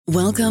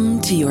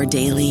Welcome to your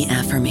daily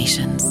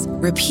affirmations.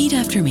 Repeat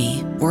after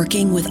me.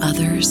 Working with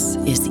others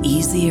is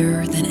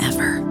easier than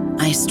ever.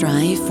 I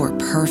strive for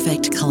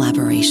perfect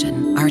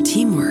collaboration. Our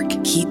teamwork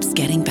keeps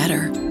getting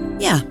better.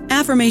 Yeah,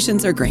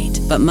 affirmations are great,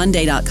 but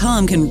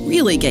Monday.com can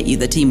really get you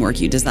the teamwork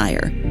you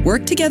desire.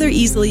 Work together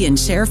easily and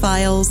share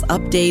files,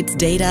 updates,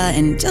 data,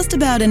 and just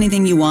about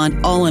anything you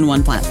want all in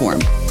one platform.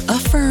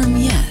 Affirm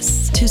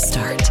yes to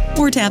start,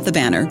 or tap the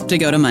banner to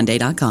go to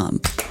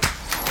Monday.com.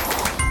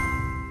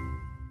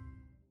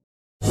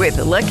 With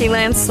the Lucky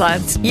Land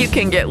Slots, you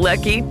can get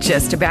lucky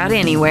just about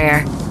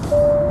anywhere.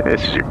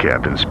 This is your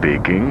captain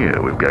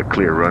speaking. We've got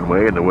clear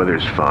runway and the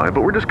weather's fine,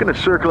 but we're just going to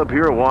circle up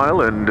here a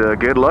while and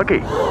get lucky.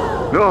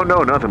 No,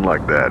 nothing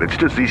like that. It's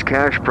just these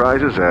cash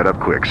prizes add up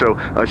quick. So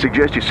I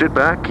suggest you sit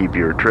back, keep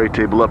your tray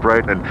table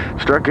upright, and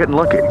start getting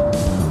lucky.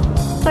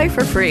 Play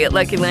for free at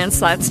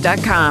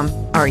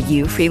LuckyLandSlots.com. Are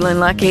you feeling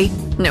lucky?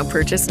 No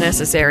purchase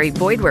necessary.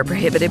 Void where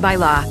prohibited by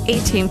law.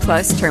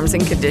 18+ terms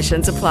and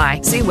conditions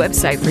apply. See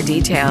website for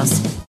details.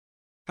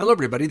 Hello,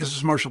 everybody. This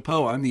is Marshall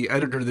Poe. I'm the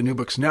editor of the New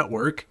Books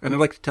Network, and I'd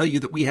like to tell you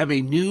that we have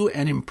a new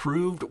and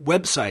improved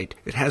website.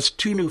 It has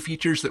 2 new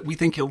features that we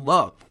think you'll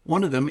love.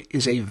 One of them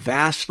is a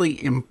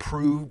vastly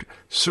improved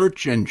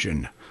search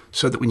engine,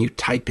 so that when you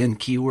type in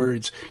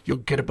keywords, you'll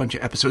get a bunch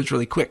of episodes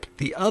really quick.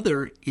 The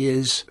other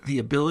is the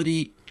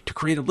ability to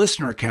create a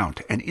listener account.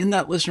 And in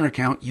that listener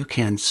account, you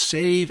can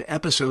save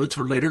episodes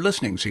for later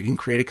listening. So you can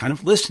create a kind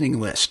of listening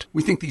list.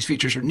 We think these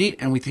features are neat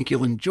and we think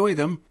you'll enjoy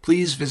them.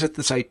 Please visit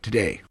the site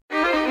today.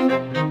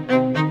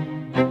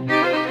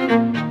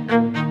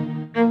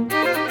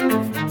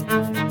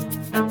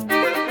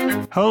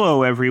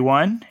 Hello,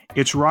 everyone.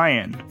 It's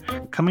Ryan,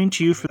 coming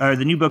to you from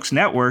the New Books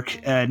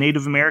Network,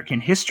 Native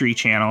American History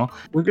Channel.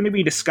 We're going to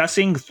be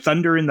discussing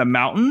Thunder in the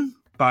Mountain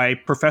by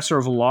Professor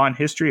of Law and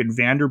History at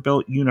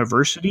Vanderbilt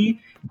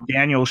University,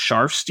 Daniel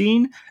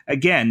Sharfstein.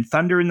 Again,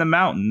 Thunder in the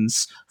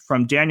Mountains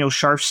from Daniel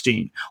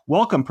Sharfstein.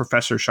 Welcome,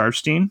 Professor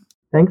Sharfstein.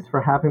 Thanks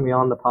for having me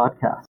on the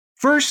podcast.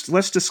 First,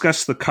 let's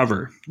discuss the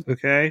cover,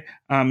 okay?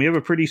 You have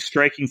a pretty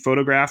striking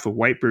photograph of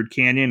Whitebird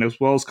Canyon, as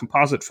well as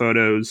composite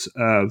photos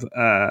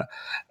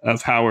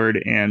of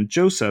Howard and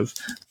Joseph.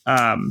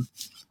 Can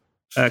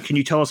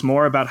you tell us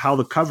more about how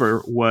the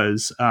cover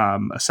was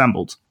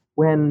assembled?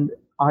 When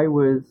I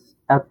was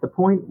at the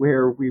point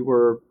where we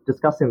were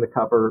discussing the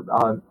cover,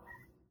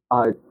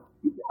 I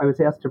was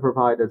asked to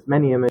provide as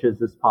many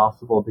images as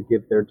possible to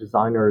give their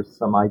designers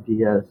some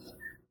ideas.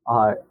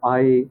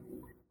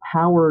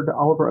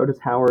 Oliver Otis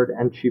Howard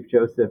and Chief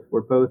Joseph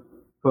were both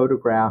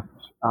photographed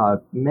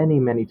many,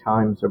 many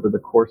times over the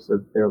course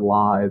of their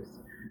lives.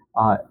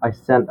 I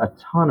sent a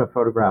ton of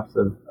photographs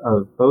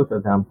of both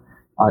of them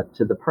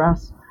to the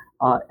press.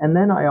 And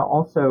then I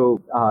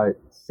also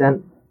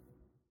sent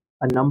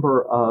a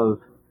number of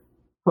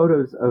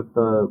photos of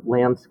the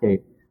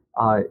landscape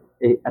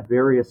at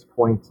various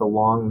points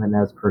along the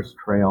Nez Perce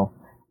Trail.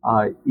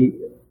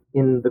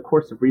 In the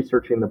course of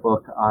researching the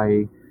book,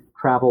 I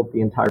traveled the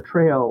entire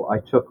trail. I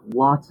took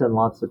lots and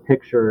lots of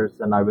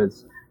pictures, and I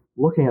was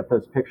looking at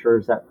those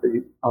pictures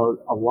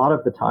a lot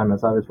of the time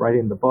as I was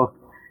writing the book.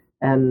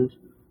 And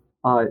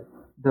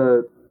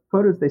the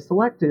photos they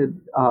selected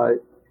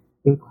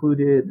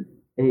included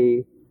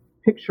a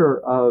picture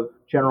of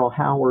General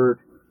Howard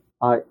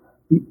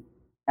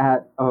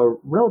at a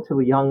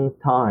relatively young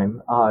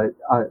time.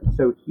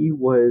 So he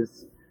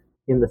was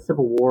in the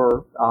Civil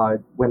War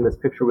when this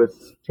picture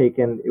was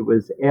taken. It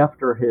was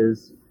after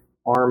his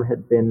arm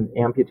had been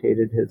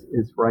amputated,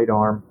 his right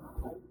arm,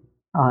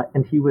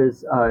 and he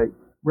was a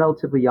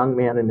relatively young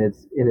man in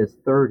his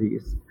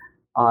 30s.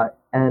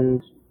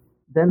 And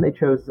then they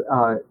chose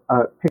a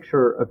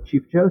picture of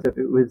Chief Joseph.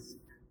 It was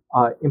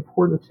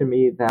important to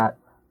me that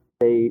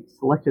they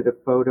selected a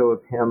photo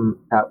of him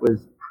that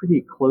was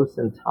pretty close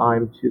in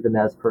time to the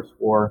Nez Perce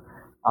War.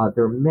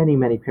 There are many,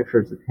 many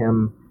pictures of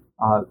him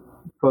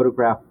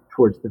photographed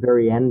towards the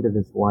very end of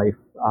his life,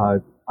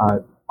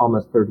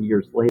 almost 30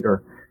 years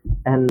later.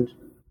 And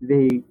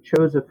they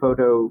chose a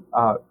photo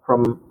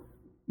from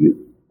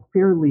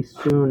fairly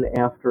soon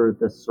after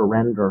the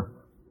surrender.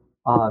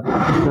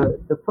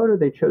 The photo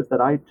they chose that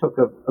I took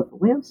of the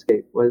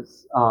landscape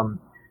was a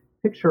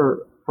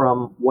picture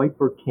from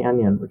Whitebird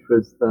Canyon, which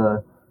was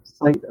the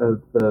site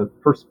of the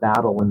first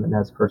battle in the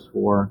Nez Perce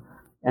War.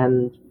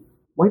 And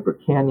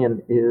Whitebird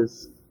Canyon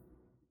is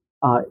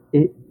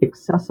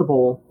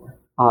accessible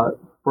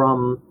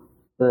from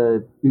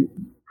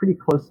pretty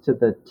close to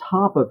the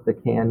top of the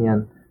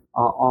canyon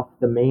off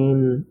the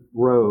main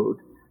road.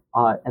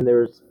 And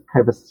there's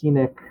kind of a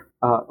scenic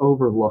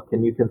overlook,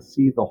 and you can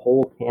see the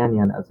whole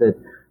canyon as it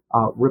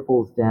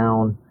ripples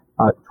down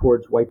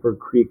towards Whitebird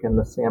Creek and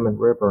the Salmon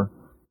River.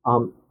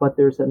 But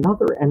there's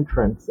another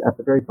entrance at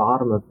the very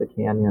bottom of the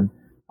canyon.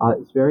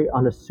 It's very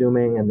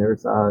unassuming, and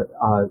there's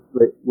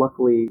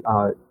luckily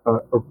a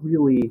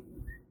really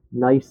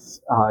nice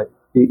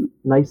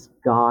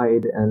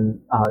guide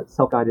and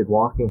self-guided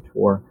walking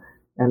tour.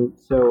 And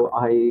so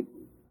I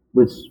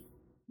was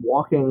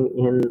walking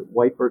in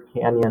Whitebird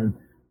Canyon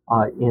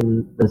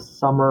in the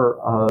summer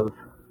of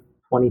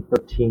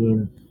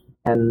 2013,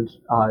 And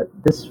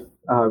this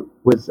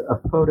was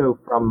a photo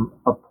from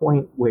a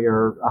point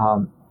where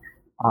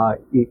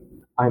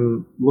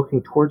I'm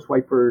looking towards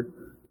Whitebird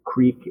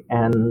Creek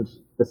and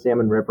the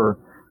Salmon River.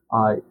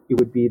 It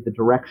would be the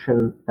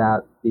direction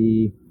that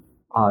the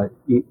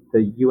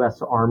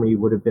U.S. Army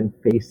would have been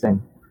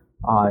facing,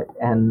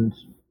 and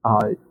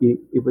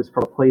it was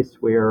from a place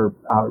where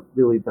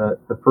really the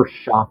first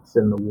shots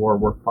in the war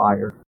were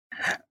fired.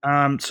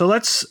 So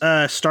let's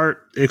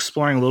start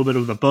exploring a little bit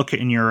of the book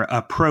and your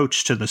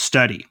approach to the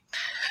study.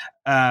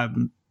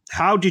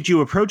 How did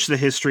you approach the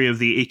history of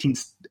the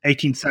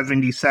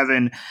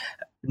 1877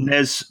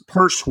 Nez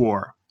Perce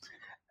War?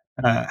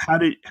 How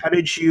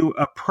did you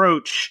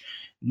approach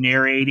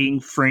narrating,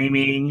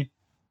 framing,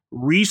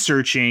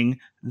 researching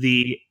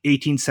the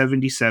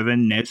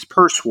 1877 Nez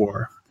Perce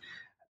War?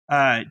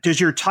 Does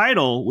your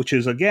title, which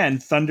is again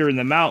Thunder in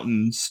the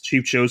Mountains,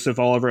 Chief Joseph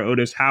Oliver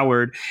Otis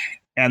Howard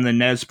and the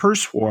Nez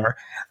Perce War,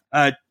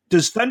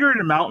 does Thunder in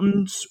the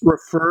Mountains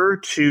refer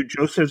to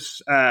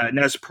Joseph's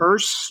Nez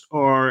Perce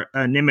or a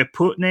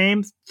Nimiiput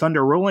name,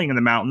 Thunder Rolling in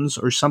the Mountains,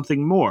 or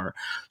something more?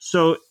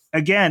 So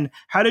again,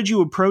 how did you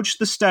approach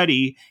the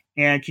study,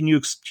 and can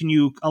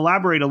you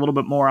elaborate a little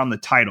bit more on the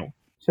title?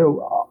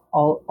 So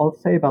I'll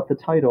say about the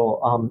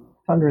title,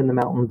 Thunder in the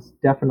Mountains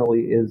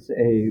definitely is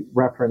a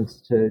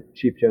reference to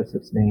Chief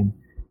Joseph's name,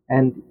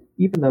 and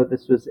even though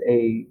this was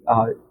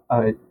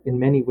in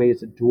many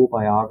ways a dual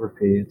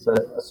biography, it's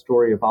a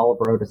story of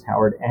Oliver Otis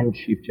Howard and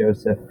Chief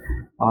Joseph.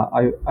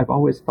 I've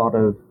always thought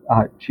of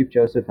Chief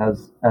Joseph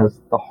as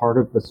the heart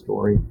of the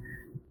story.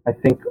 I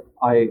think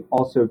I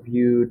also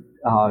viewed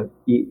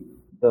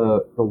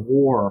the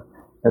war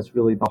as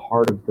really the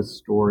heart of the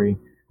story,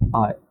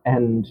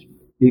 and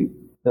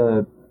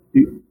the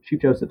Chief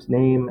Joseph's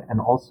name, and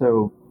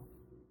also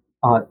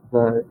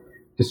the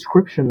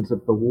descriptions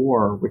of the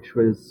war, which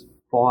was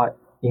fought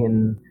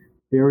in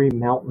very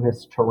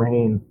mountainous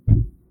terrain.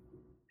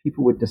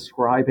 People would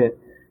describe it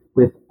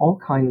with all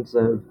kinds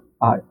of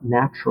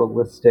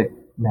naturalistic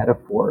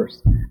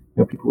metaphors.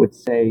 People would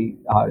say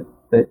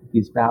that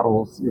these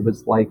battles, it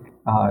was like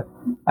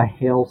a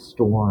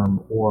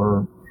hailstorm,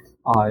 or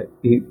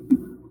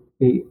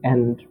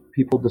and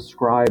people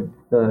described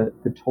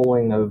the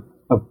tolling of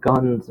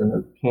guns and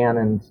of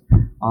cannons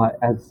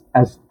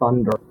as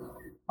thunder.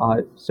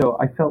 So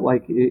I felt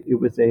like it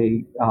was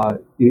a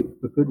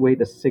good way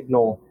to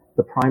signal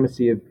the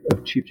primacy of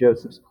Chief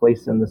Joseph's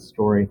place in this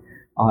story,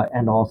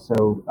 and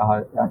also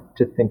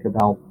to think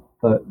about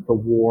the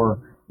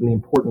war and the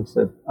importance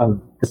of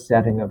the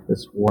setting of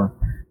this war.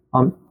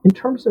 In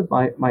terms of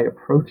my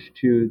approach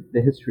to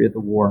the history of the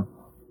war,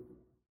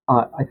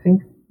 I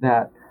think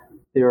that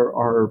there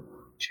are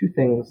two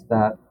things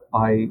that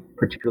I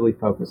particularly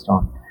focused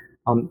on.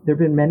 There have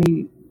been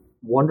many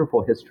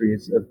wonderful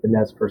histories of the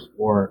Nez Perce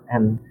War,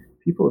 and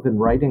people have been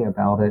writing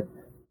about it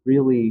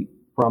really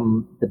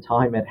from the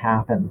time it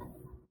happened.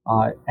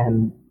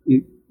 And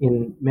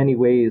in many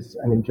ways,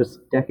 I mean, just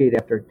decade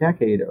after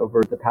decade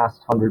over the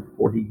past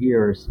 140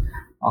 years,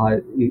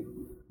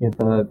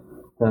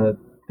 the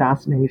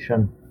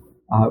fascination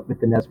with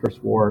the Nez Perce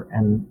War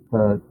and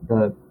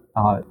the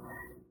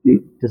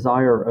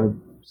desire of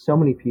so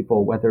many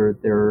people, whether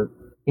they're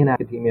in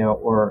academia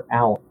or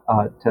out,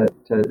 to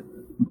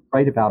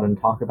write about it and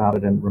talk about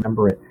it and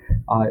remember it,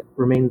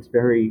 remains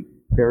very,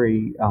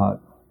 very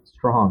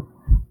strong.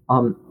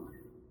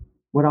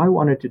 What I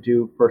wanted to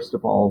do, first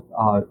of all,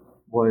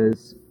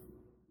 was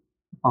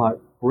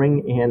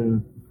bring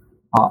in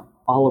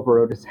Oliver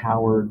Otis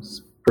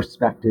Howard's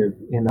perspective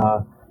in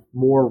a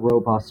more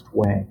robust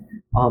way.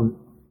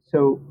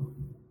 So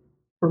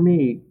for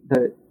me,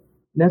 the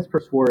Nez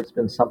Perce War has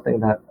been something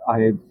that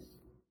I've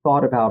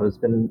thought about, has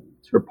been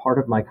sort of part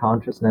of my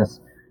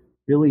consciousness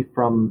really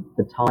from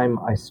the time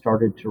I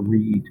started to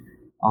read.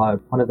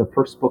 One of the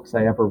first books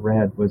I ever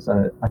read was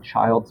a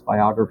child's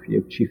biography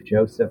of Chief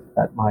Joseph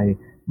that my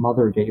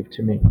mother gave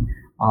to me.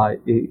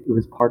 It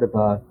was part of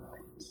a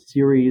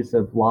series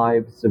of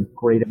lives of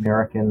great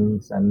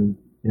Americans, and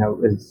it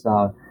was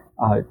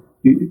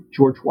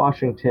George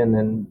Washington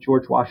and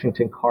George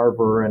Washington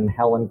Carver and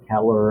Helen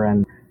Keller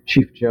and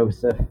Chief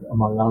Joseph,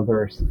 among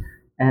others.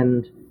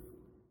 And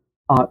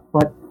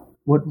but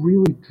what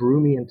really drew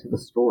me into the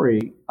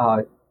story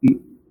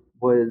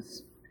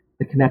was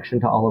the connection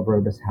to Oliver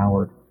Otis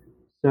Howard.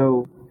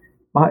 So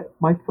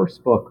my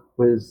first book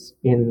was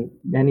in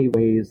many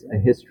ways a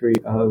history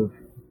of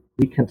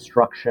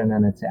Reconstruction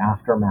and its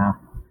aftermath,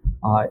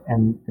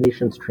 and the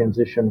nation's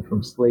transition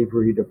from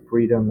slavery to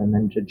freedom and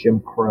then to Jim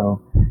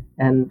Crow.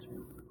 And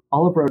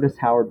Oliver Otis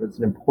Howard was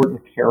an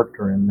important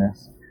character in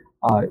this,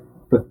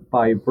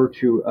 by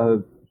virtue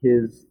of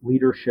his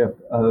leadership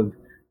of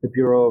the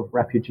Bureau of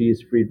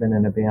Refugees, Freedmen,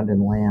 and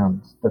Abandoned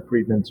Lands, the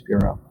Freedmen's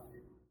Bureau.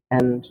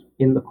 And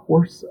in the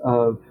course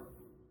of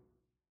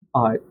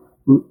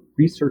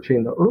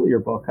researching the earlier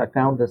book, I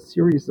found a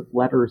series of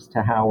letters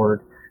to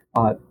Howard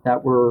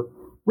that were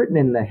written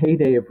in the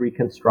heyday of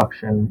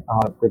Reconstruction,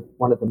 with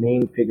one of the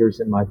main figures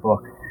in my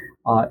book.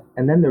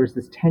 And then there was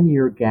this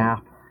 10-year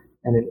gap,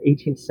 and in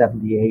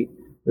 1878,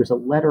 there's a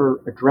letter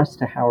addressed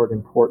to Howard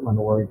in Portland,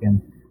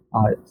 Oregon,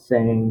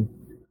 saying,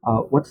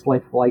 what's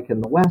life like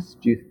in the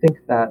West? Do you think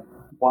that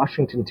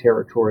Washington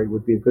Territory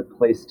would be a good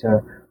place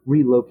to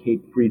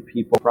relocate freed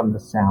people from the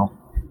South?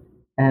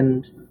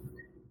 And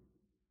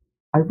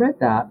I read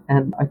that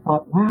and I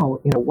thought, wow,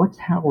 what's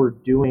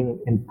Howard doing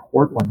in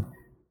Portland?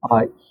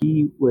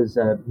 He was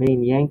a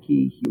Maine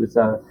Yankee. He was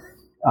a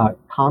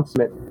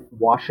consummate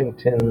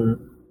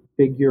Washington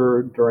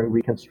figure during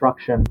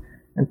Reconstruction.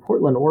 And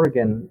Portland,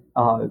 Oregon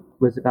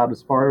was about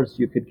as far as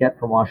you could get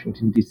from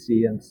Washington,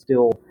 D.C. and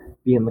still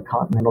be in the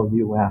continental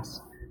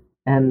U.S.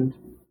 And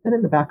then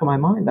in the back of my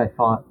mind, I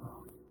thought,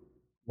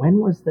 when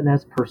was the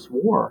Nez Perce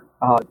War?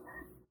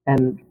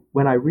 And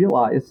when I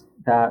realized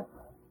that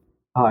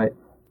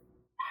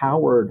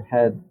Howard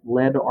had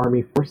led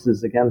Army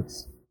forces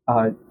against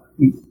the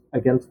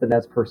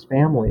Nez Perce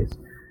families,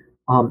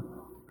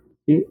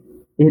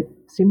 it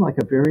seemed like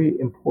a very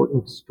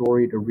important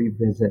story to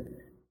revisit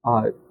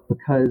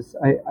because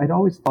I'd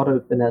always thought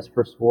of the Nez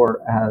Perce War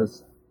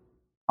as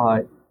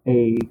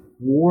a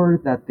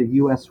war that the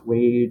U.S.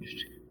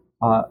 waged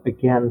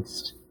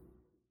against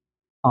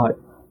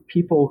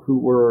people who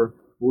were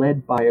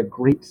led by a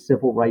great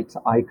civil rights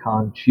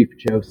icon, Chief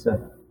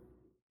Joseph.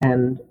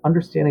 And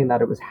understanding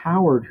that it was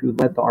Howard who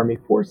led the Army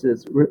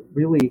forces,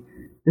 really,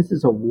 this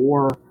is a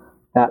war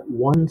that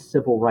one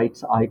civil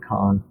rights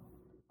icon,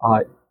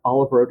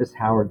 Oliver Otis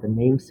Howard, the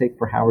namesake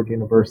for Howard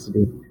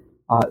University,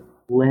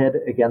 led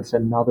against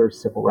another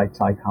civil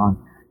rights icon.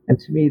 And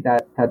to me,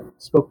 that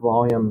spoke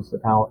volumes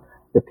about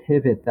the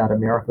pivot that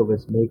America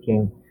was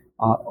making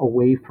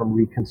away from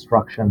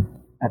Reconstruction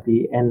at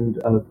the end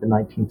of the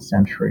 19th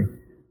century.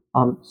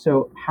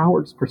 So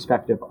Howard's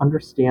perspective,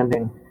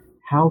 understanding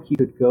how he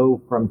could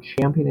go from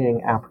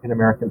championing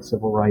African-American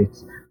civil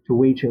rights to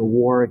waging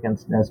war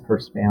against Nez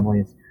Perce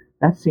families,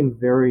 that seemed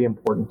very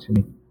important to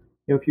me.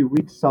 If you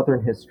read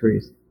Southern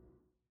histories,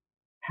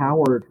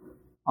 Howard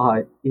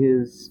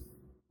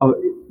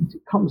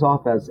comes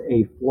off as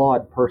a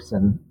flawed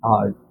person,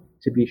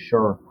 to be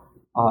sure,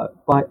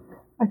 but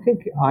I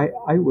think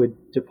I would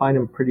define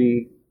him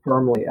pretty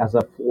firmly as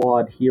a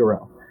flawed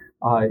hero.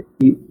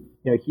 He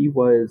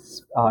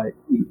was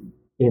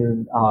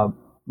in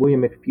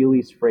William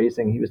McFeely's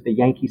phrasing, he was the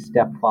Yankee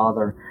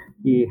stepfather.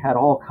 He had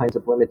all kinds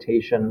of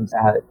limitations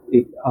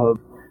of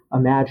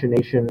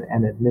imagination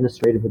and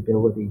administrative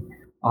ability,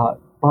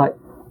 but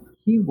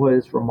he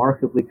was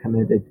remarkably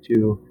committed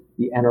to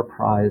the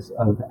enterprise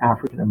of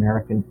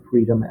African-American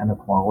freedom and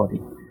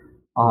equality.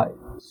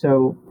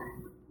 So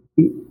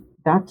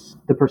that's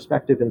the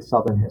perspective in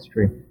Southern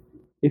history.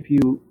 If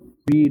you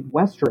read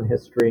Western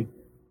history,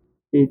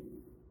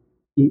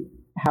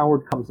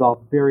 Howard comes off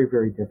very,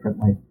 very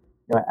differently.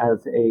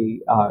 As a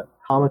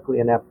comically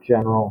inept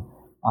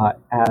general,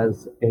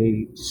 as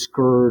a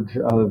scourge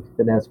of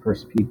the Nez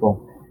Perce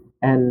people,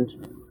 and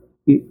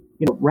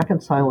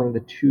reconciling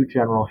the two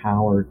General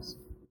Howards,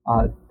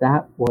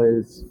 that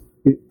was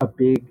a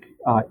big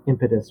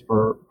impetus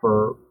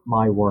for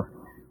my work.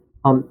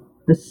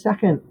 The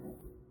second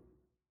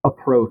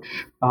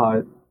approach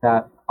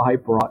that I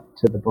brought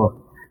to the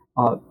book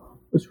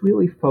was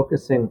really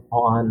focusing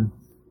on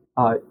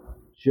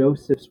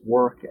Joseph's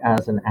work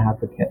as an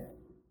advocate.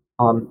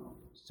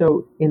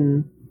 So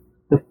in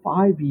the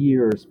 5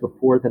 years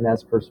before the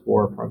Nez Perce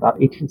War, from about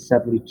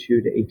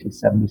 1872 to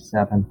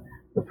 1877,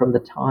 from the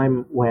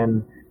time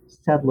when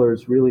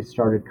settlers really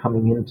started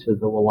coming into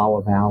the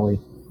Wallowa Valley,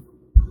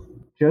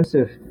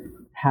 Joseph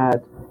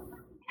had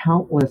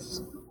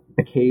countless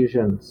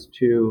occasions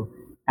to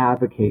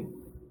advocate.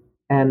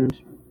 And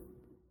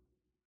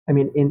I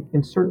mean,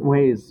 in certain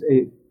ways,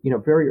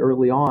 very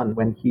early on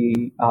when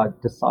he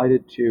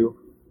decided to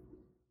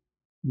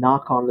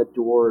knock on the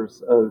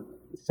doors of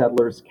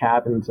settlers'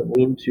 cabins and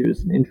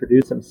lean-tos and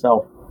introduce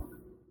himself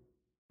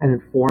and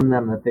inform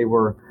them that they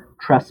were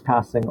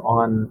trespassing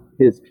on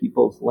his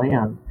people's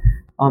land.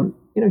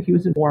 He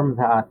was informed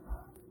that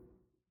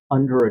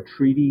under a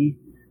treaty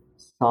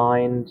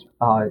signed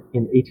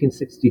in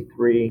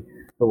 1863,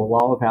 the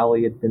Wallowa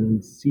Valley had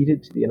been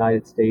ceded to the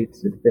United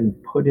States. It had been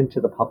put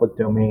into the public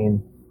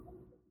domain.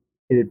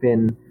 It had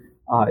been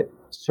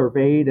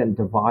surveyed and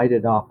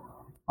divided up,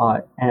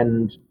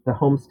 and the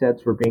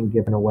homesteads were being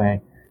given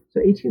away. So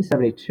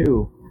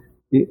 1872,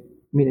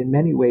 in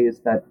many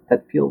ways that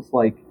feels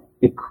like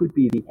it could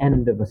be the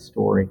end of a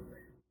story.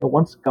 But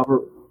once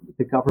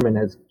the government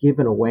has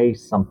given away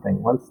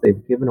something, once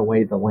they've given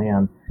away the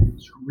land,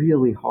 it's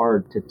really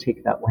hard to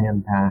take that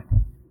land back.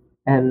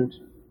 And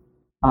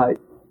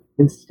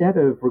instead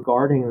of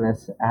regarding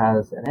this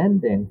as an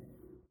ending,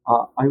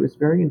 I was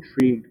very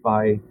intrigued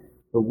by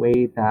the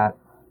way that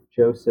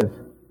Joseph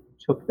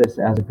took this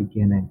as a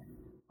beginning.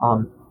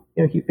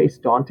 He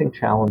faced daunting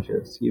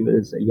challenges. He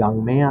was a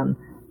young man.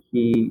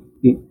 He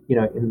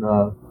in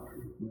the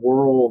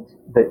world,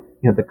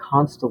 the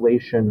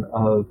constellation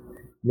of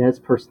Nez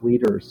Perce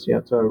leaders,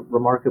 it's a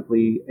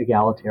remarkably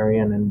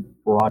egalitarian and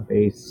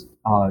broad-based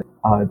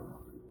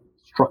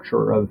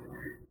structure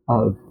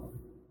of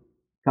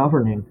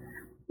governing.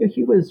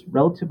 He was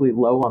relatively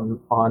low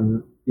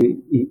on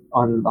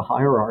on the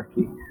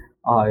hierarchy.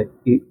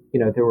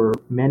 There were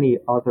many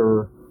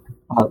other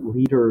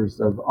leaders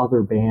of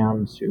other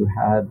bands who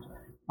had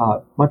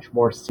much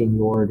more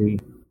seniority,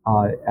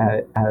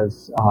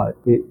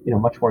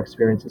 much more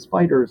experience as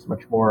fighters,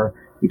 much more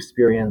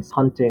experience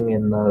hunting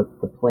in the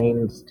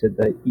plains to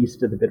the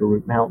east of the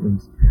Bitterroot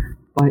Mountains.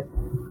 But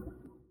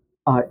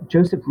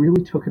Joseph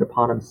really took it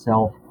upon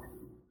himself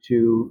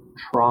to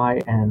try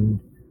and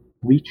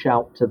reach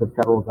out to the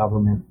federal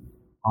government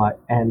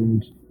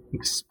and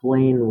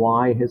explain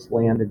why his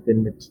land had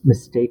been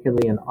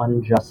mistakenly and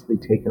unjustly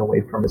taken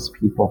away from his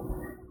people.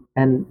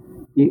 And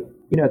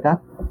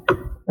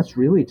that's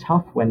really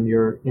tough when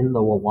you're in the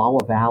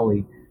Wallowa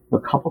Valley, a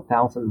couple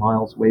thousand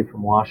miles away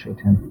from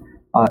Washington,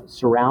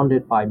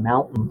 surrounded by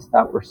mountains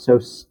that were so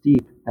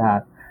steep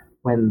that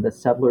when the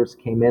settlers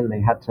came in,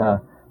 they had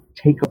to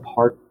take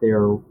apart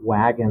their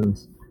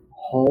wagons,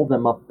 haul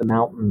them up the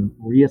mountain,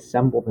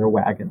 reassemble their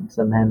wagons,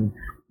 and then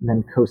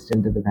coast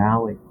into the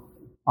valley.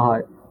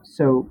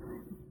 So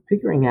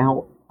figuring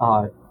out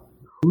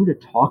who to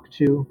talk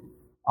to,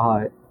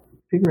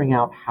 figuring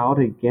out how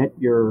to get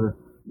your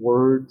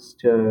words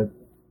to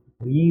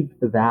leave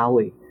the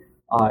valley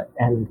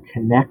and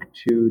connect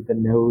to the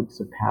nodes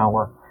of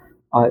power.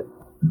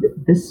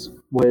 This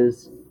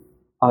was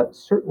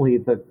certainly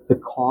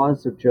the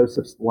cause of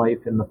Joseph's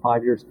life in the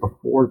 5 years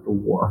before the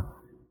war.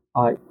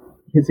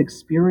 His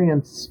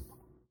experience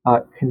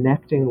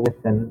connecting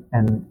with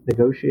and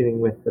negotiating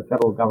with the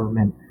federal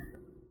government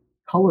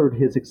colored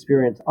his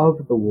experience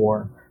of the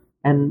war.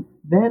 And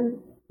then,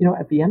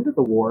 at the end of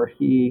the war,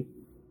 he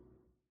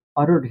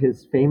uttered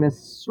his famous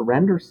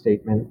surrender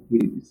statement.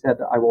 He said,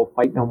 "I will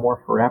fight no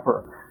more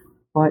forever."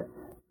 But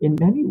in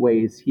many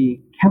ways,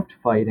 he kept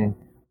fighting.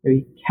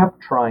 He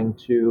kept trying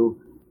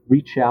to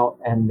reach out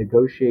and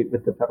negotiate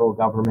with the federal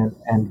government,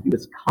 and he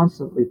was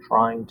constantly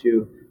trying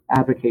to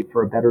advocate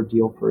for a better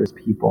deal for his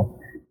people.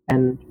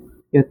 And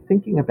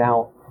thinking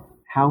about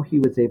how he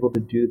was able to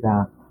do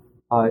that,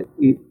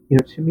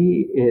 to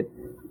me, it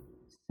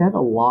said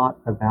a lot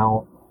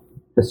about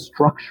the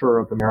structure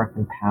of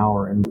American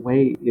power and the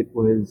way it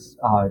was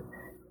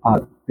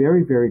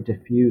very, very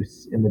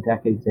diffuse in the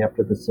decades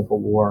after the Civil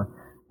War,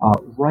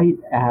 right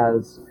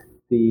as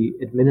the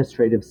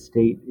administrative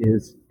state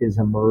is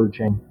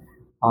emerging.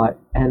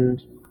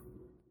 And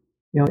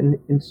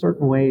in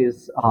certain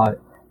ways,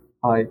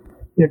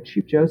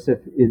 Chief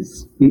Joseph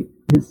is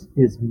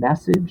his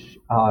message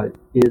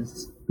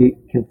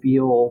it can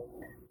feel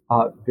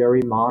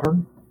very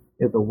modern.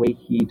 The way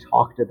he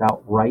talked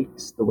about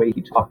rights, the way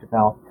he talked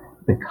about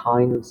the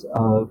kinds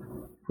of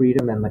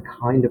freedom and the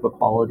kind of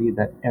equality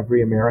that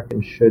every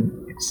American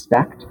should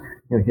expect.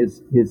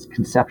 His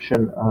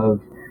conception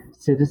of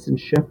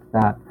citizenship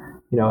that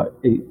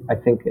I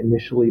think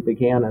initially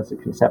began as a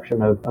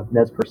conception of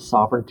Nez Perce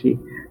sovereignty,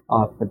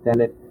 but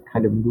then it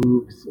kind of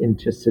moves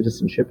into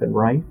citizenship and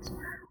rights.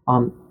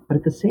 But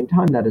at the same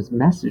time that his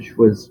message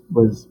was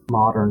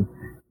modern,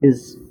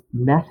 his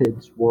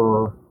methods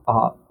were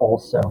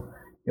also.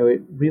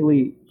 It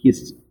really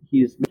he's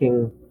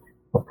making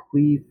a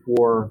plea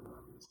for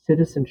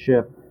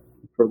citizenship,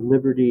 for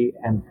liberty,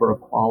 and for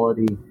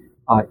equality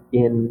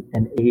in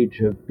an age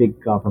of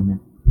big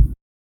government.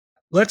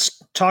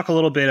 Let's talk a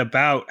little bit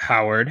about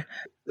Howard.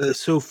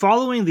 So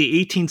following the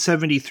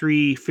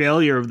 1873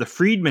 failure of the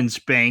Freedmen's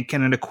Bank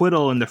and an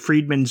acquittal in the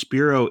Freedmen's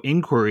Bureau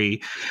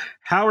inquiry,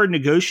 Howard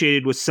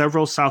negotiated with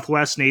several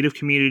Southwest Native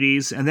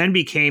communities and then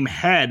became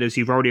head, as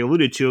you've already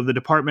alluded to, of the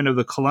Department of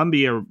the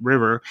Columbia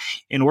River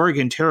in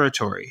Oregon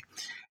Territory.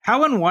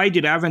 How and why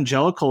did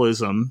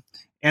evangelicalism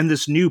and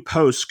this new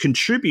post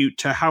contribute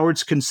to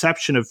Howard's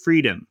conception of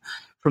freedom?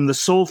 From the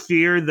sole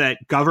fear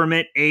that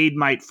government aid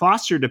might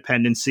foster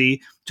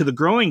dependency to the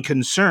growing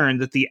concern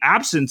that the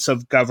absence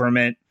of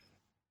government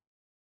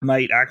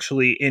might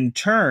actually, in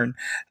turn,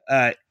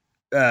 and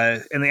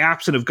the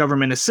absence of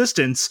government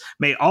assistance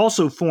may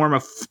also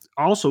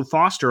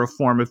foster a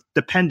form of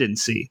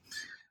dependency.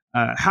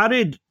 How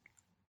did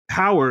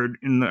Howard,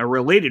 in a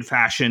related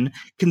fashion,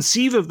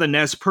 conceive of the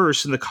Nez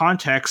Perce in the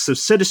context of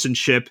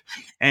citizenship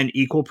and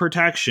equal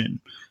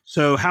protection?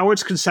 So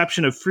Howard's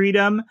conception of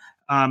freedom,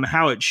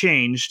 how it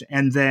changed,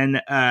 and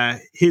then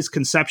his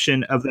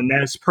conception of the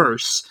Nez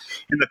Perce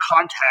in the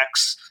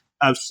context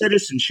of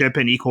citizenship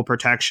and equal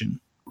protection.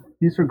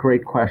 These are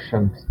great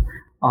questions.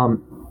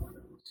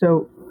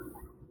 So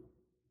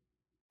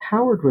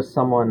Howard was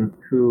someone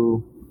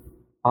who,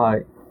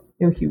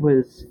 he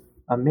was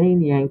a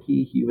Maine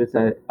Yankee. He was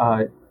a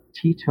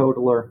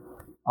teetotaler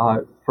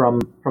from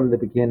the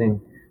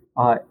beginning,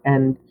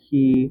 and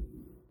he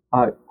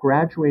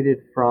graduated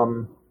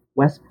from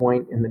West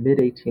Point in the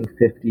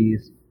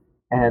mid-1850s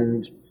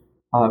and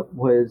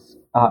was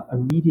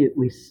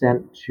immediately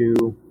sent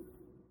to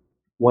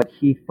what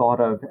he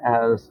thought of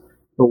as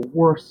the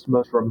worst,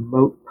 most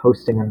remote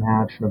posting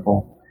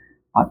imaginable,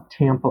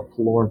 Tampa,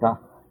 Florida.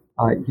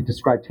 He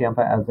described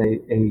Tampa as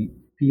a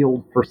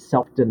field for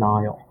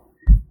self-denial.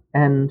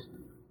 And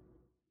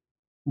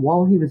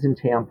while he was in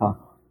Tampa,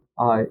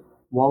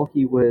 while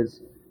he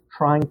was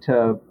trying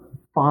to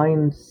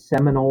find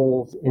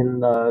Seminoles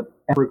in the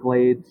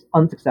Everglades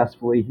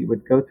unsuccessfully. He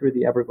would go through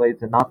the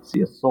Everglades and not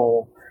see a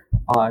soul,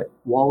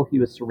 while he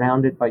was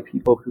surrounded by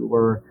people who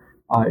were,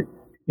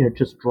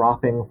 just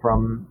dropping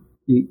from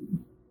the,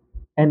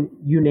 and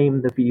you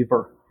name the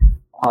fever.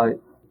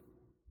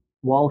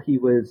 While he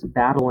was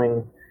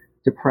battling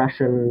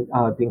depression,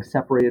 being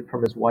separated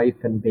from his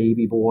wife and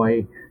baby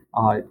boy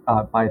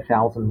by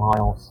 1,000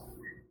 miles,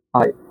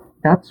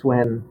 that's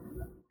when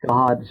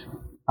God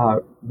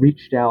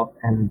reached out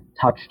and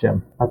touched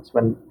him. That's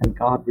when and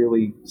God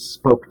really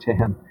spoke to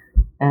him.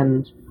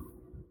 And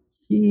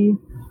he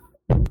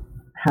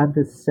had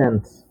this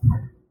sense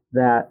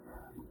that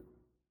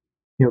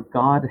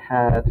God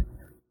had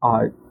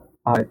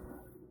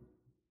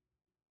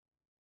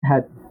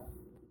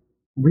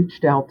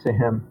reached out to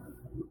him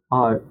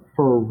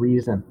for a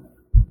reason.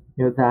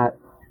 That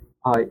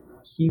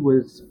he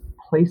was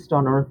placed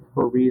on earth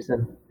for a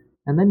reason,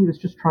 and then he was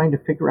just trying to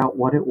figure out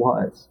what it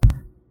was.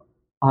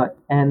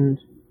 And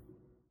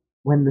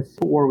when the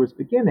Civil War was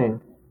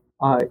beginning,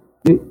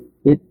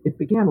 it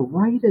began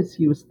right as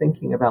he was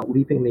thinking about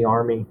leaving the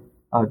army,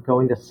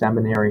 going to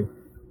seminary,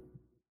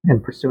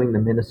 and pursuing the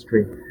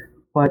ministry.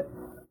 But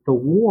the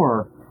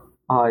war,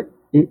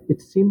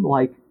 it seemed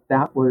like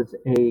that was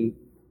a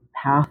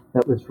path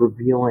that was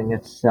revealing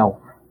itself.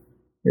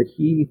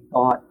 He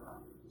thought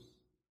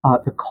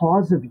the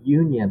cause of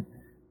union,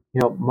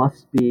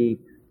 must be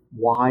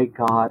why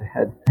God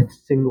had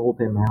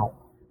singled him out.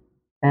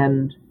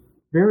 And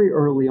very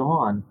early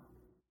on,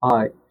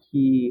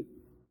 he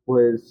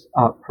was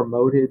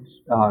promoted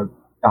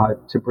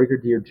to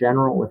brigadier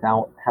general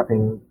without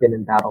having been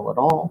in battle at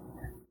all.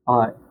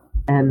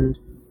 And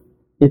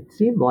it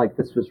seemed like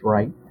this was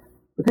right.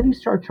 But then he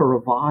started to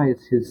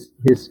revise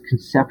his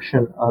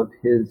conception of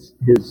his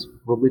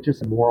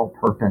religious and moral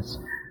purpose.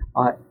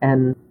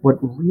 And what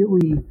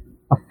really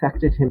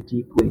affected him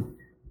deeply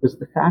was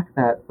the fact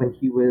that when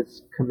he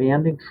was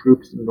commanding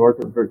troops in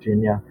Northern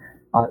Virginia,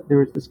 there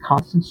was this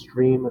constant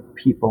stream of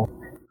people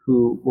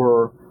who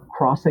were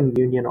crossing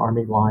Union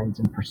Army lines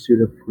in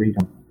pursuit of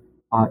freedom.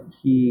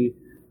 He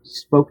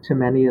spoke to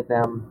many of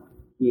them.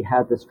 He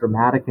had this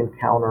dramatic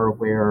encounter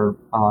where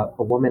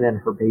a woman and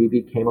her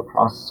baby came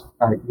across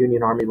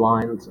Union Army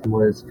lines and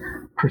was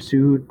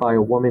pursued by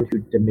a woman who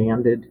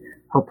demanded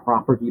her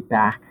property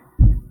back.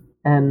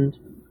 And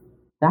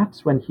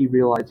that's when he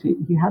realized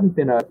he hadn't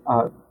been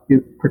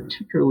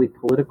particularly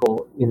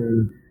political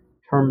in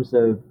terms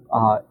of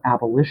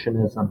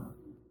abolitionism.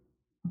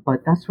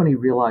 But that's when he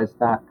realized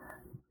that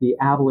the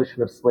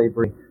abolition of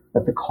slavery,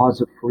 that the cause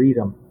of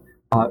freedom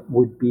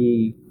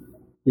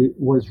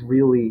was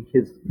really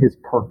his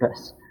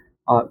purpose.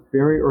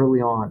 Very early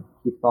on,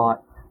 he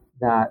thought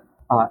that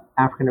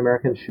African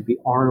Americans should be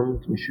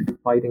armed and should be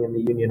fighting in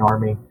the Union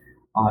Army.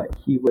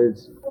 He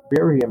was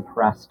very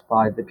impressed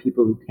by the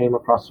people who came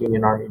across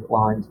Union Army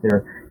lines,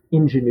 their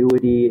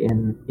ingenuity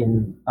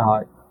in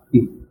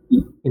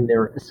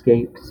their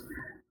escapes.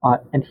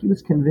 And he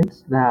was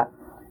convinced that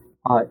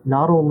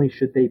not only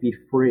should they be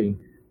free,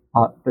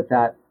 but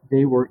that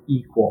they were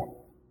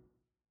equal.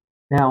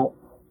 Now,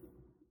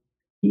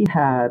 he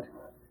had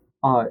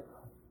a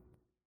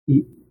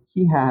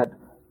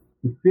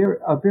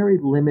very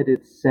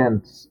limited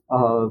sense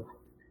of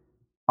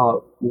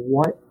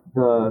what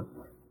the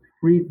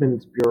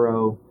Freedmen's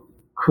Bureau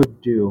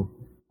could do.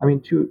 I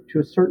mean, to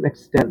a certain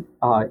extent,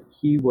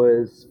 he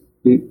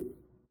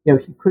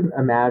couldn't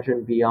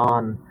imagine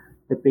beyond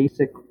the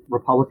basic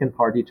Republican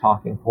Party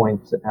talking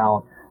points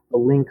about the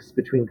links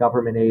between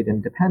government aid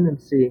and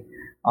dependency,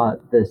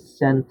 the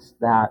sense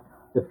that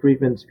the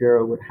Freedmen's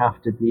Bureau would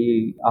have to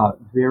be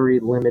very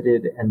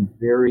limited and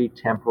very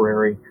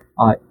temporary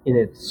in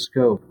its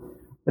scope.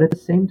 But at the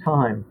same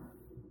time,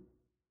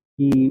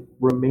 he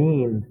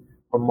remained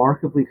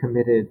remarkably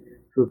committed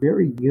to a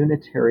very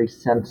unitary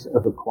sense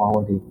of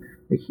equality.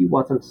 He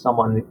wasn't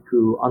someone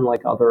who,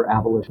 unlike other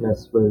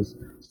abolitionists, was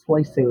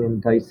slicing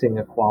and dicing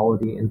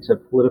equality into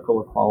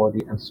political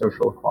equality and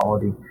social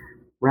equality.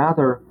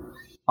 Rather,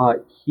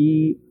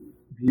 he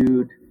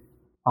viewed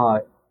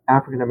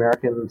African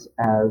Americans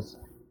as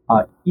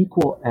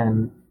equal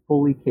and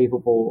fully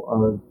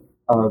capable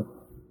of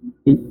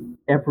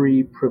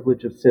every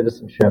privilege of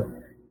citizenship.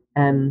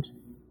 And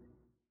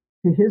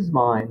to his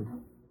mind,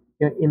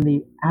 in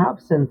the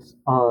absence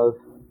of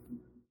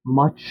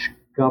much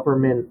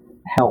government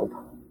help,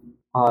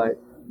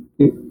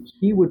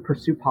 he would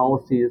pursue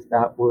policies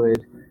that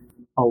would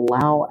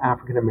allow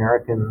African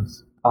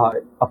Americans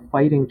a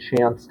fighting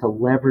chance to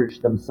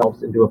leverage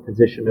themselves into a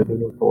position of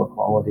meaningful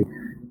equality.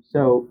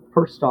 So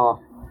first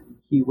off,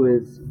 he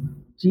was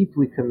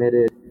deeply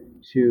committed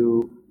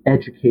to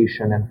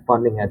education and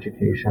funding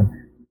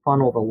education,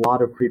 funneled a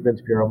lot of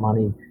Freedmen's Bureau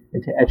money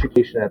into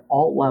education at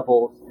all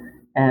levels.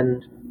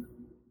 And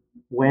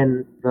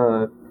when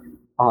a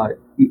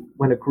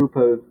group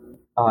of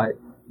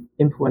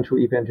influential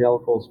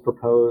evangelicals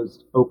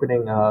proposed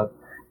opening a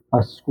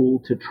school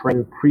to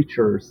train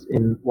preachers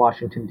in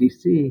Washington,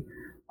 D.C.,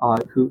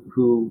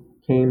 who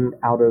came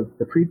out of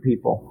the freed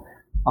people,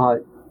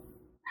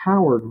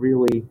 Howard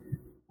really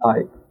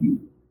he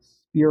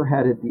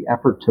spearheaded the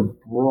effort to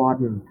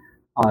broaden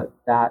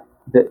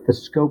the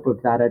scope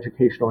of that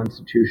educational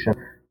institution,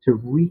 to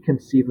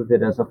reconceive of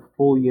it as a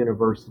full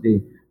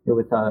university,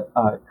 with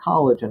a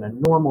college and a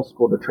normal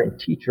school to train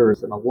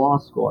teachers, and a law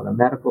school and a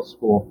medical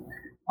school.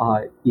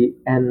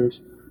 And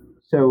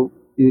so,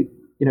 it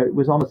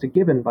was almost a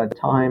given by the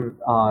time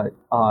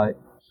by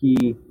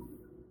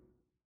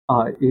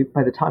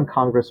the time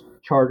Congress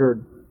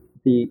chartered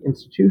the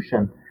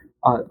institution,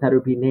 that it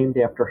would be named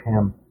after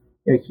him.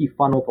 He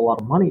funneled a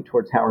lot of money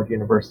towards Howard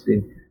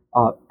University,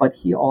 but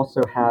he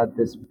also had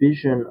this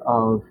vision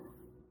of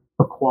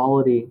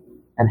equality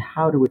and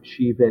how to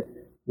achieve it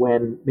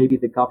when maybe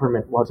the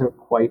government wasn't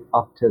quite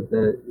up to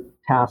the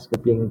task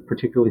of being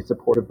particularly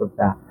supportive of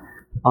that.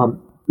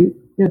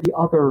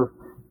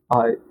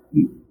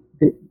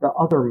 The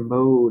other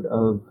mode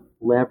of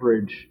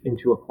leverage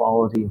into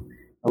equality,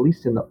 at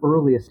least in the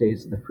earliest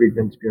days of the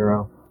Freedmen's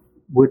Bureau,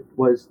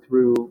 was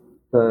through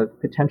the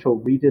potential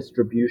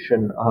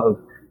redistribution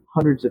of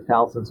hundreds of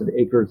thousands of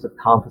acres of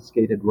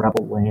confiscated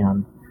rebel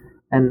land.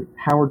 And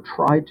Howard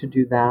tried to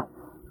do that,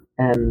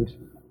 and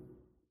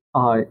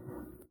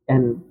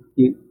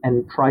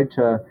tried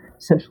to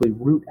essentially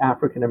root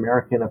African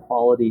American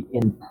equality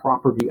in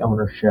property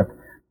ownership.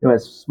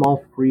 As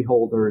small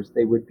freeholders,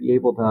 they would be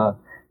able to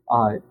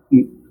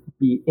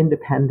be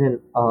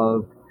independent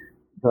of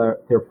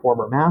their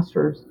former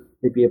masters.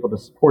 They'd be able to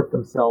support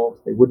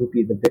themselves. They wouldn't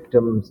be the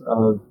victims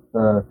of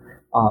the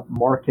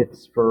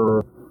markets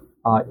for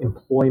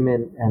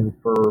employment and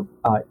for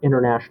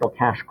international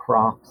cash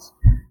crops.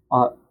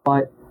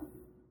 But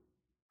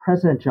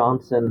President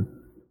Johnson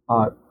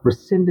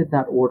rescinded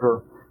that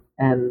order,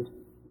 and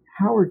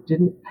Howard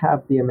didn't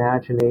have the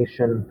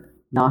imagination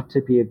not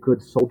to be a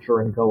good soldier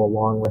and go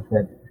along with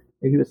it.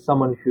 He was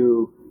someone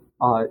who,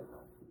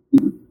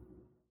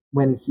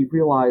 when he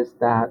realized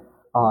that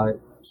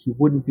he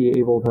wouldn't be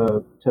able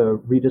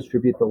to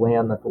redistribute the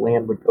land, that the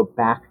land would go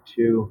back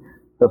to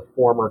the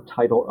former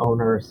title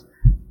owners,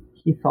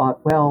 he thought,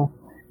 well,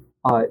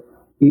 I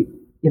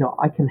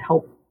can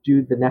help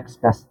do the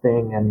next best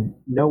thing, and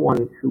no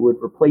one who would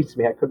replace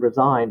me, I could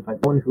resign, but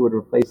no one who would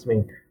replace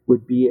me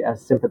would be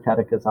as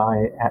sympathetic as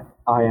I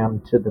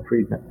am to the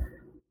freedmen.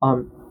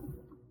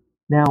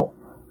 Now,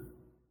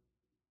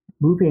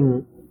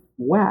 moving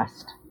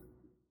west,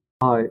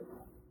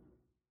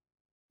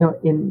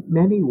 in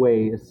many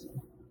ways,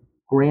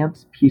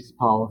 Grant's peace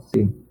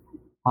policy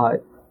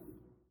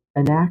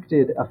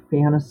enacted a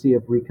fantasy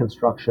of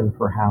Reconstruction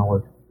for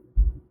Howard.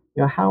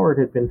 Howard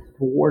had been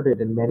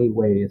thwarted in many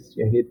ways.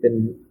 He had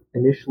been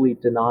initially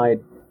denied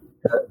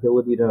the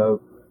ability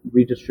to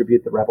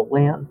redistribute the rebel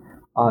land,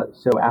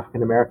 so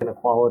African American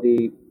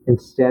equality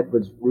instead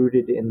was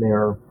rooted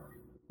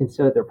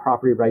instead of their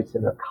property rights,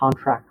 in their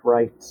contract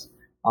rights,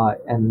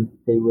 and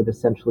they would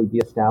essentially be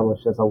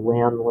established as a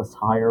landless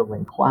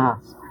hireling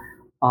class.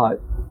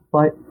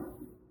 But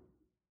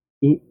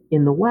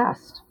in the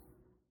West,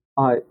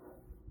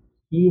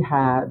 he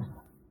had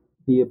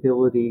the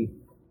ability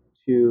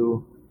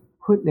to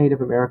put Native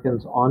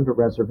Americans onto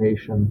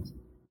reservations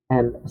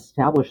and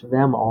establish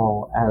them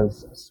all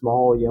as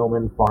small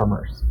yeoman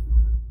farmers,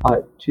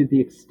 to the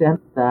extent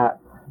that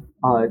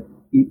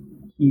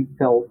he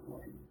felt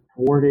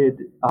thwarted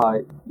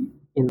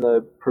in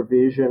the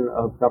provision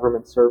of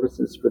government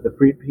services for the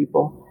freed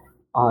people.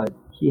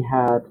 He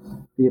had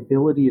the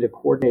ability to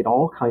coordinate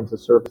all kinds of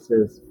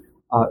services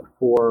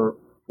for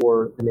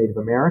the Native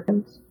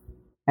Americans,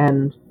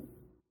 and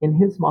in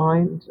his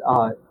mind,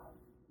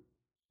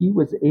 he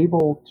was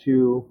able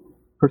to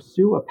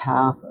pursue a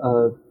path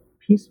of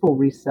peaceful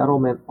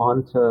resettlement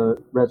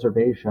onto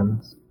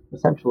reservations.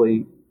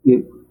 Essentially,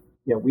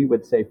 we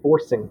would say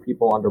forcing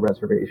people onto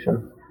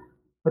reservations.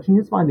 But in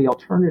his mind, the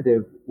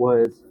alternative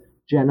was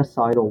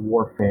genocidal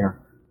warfare.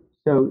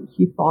 So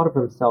he thought of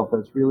himself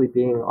as really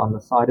being on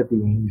the side of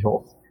the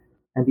angels.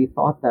 And he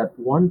thought that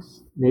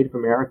once Native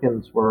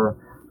Americans were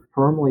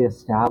firmly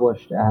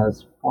established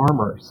as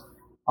farmers,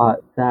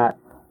 that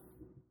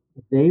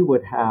they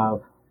would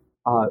have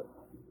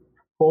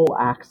full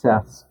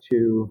access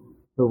to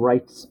the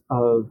rights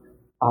of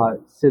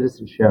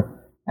citizenship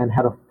and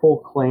had a full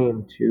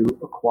claim to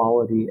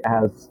equality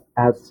as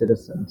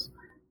citizens.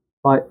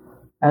 But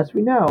as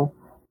we know,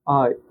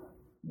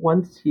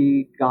 once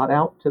he got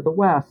out to the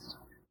West,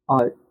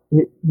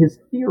 his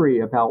theory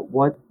about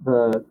what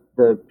the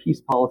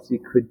peace policy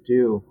could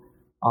do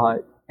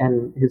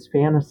and his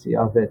fantasy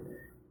of it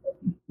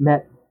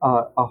met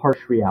a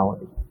harsh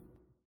reality.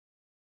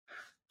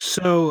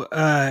 So,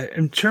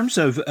 in terms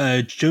of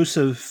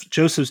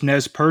Joseph's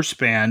Nez Perce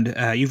Band,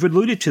 you've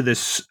alluded to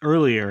this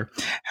earlier.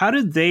 How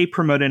did they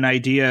promote an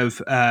idea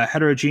of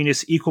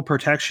heterogeneous equal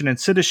protection and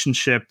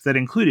citizenship that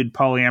included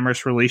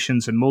polyamorous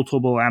relations and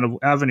multiple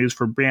avenues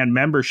for band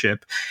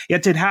membership?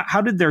 Yet,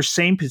 how did their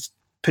same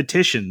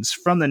petitions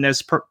from the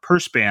Nez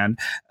Perce Band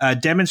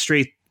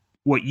demonstrate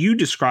what you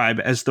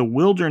describe as the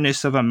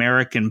wilderness of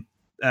American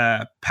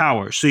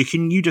power? So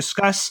can you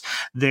discuss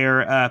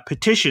their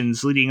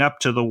petitions leading up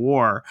to the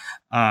war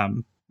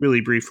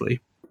really briefly?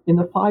 In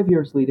the 5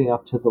 years leading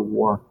up to the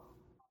war,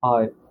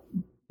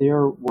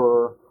 there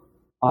were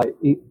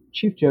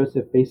Chief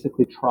Joseph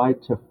basically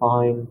tried to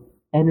find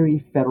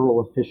any federal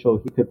official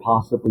he could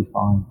possibly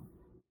find,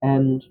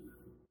 and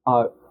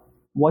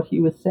what he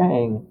was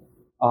saying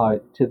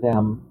to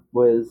them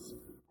was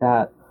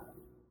that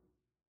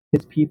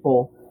his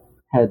people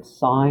had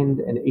signed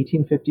an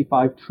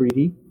 1855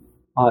 treaty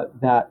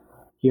that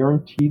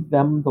guaranteed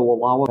them the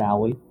Wallowa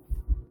Valley,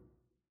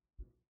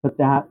 but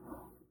that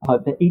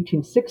the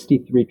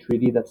 1863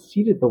 treaty that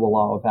ceded the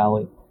Wallowa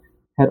Valley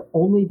had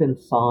only been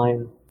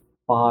signed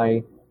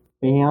by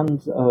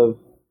bands of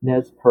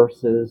Nez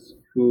Perces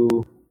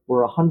who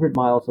were 100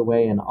 miles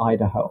away in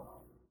Idaho.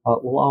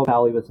 Wallowa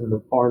Valley was in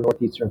the far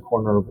northeastern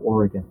corner of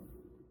Oregon.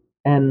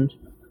 And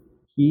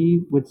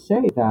he would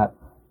say that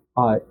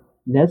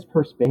Nez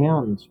Perce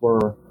bands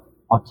were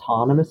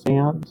autonomous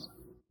bands.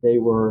 They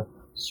were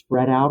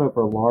spread out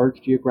over a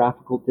large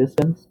geographical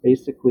distance,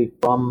 basically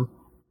from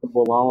the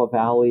Wallowa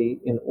Valley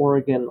in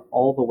Oregon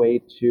all the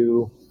way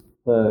to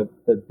the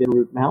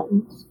Bitterroot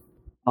Mountains,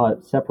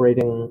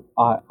 separating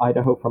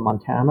Idaho from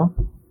Montana.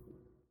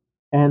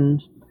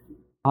 And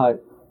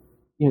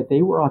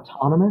they were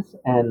autonomous,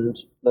 and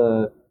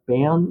the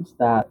bands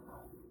that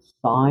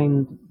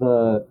signed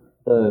the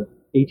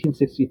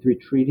 1863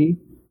 treaty,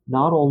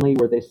 not only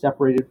were they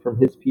separated from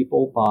his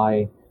people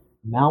by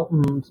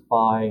mountains,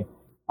 by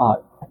a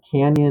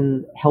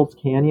canyon, Hell's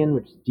Canyon,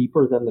 which is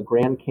deeper than the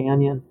Grand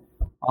Canyon,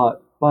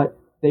 but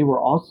they were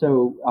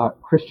also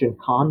Christian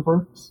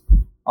converts.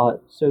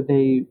 So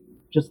they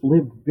just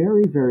lived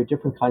very, very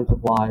different kinds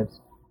of lives.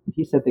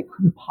 He said they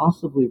couldn't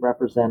possibly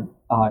represent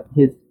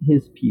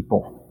his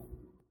people.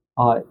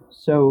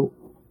 So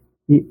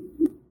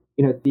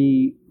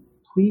the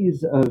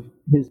pleas of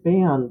his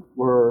band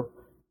were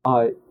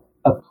a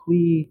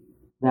plea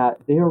that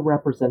their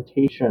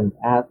representation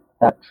at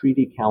that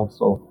treaty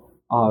council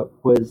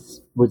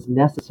was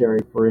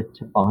necessary for it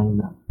to bind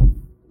them.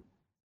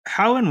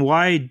 How and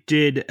why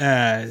did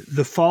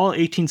the fall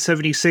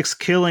 1876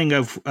 killing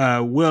of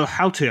Will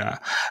Hautia,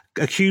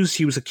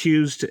 he was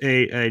accused,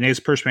 a Nez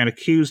Perce man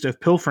accused of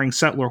pilfering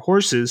settler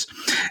horses,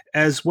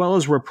 as well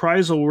as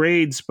reprisal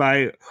raids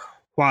by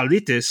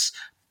Hualitis,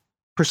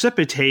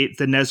 precipitate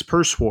the Nez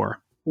Perce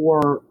War?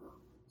 For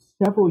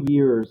several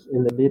years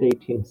in the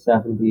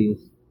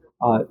mid-1870s,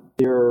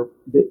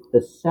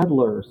 the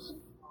settlers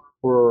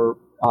were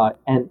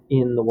and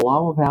in the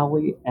Wallowa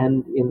Valley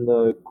and in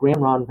the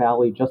Grand Ronde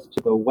Valley just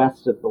to the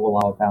west of the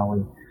Wallowa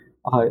Valley,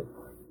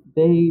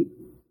 they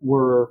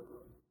were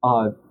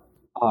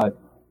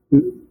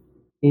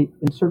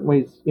in certain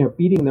ways,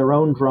 beating their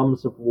own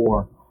drums of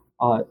war,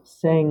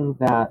 saying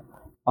that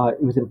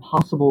it was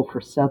impossible for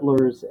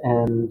settlers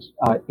and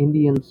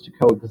Indians to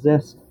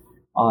coexist.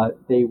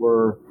 They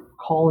were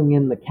calling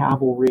in the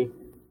cavalry,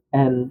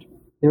 and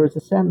there was a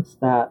sense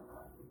that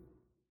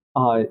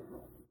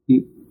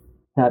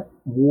that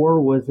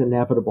war was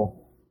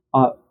inevitable.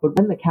 But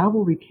when the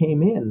cavalry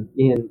came in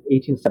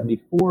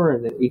 1874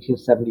 and then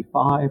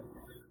 1875,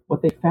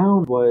 what they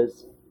found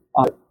was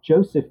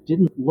Joseph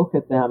didn't look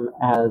at them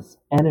as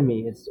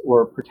enemies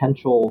or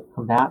potential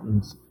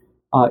combatants.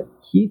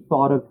 He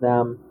thought of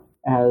them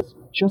as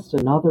just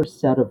another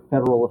set of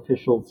federal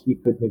officials he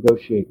could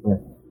negotiate with.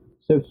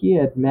 So he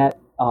had met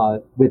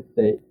with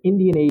the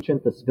Indian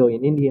agent, the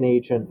civilian Indian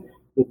agent.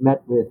 He'd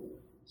met with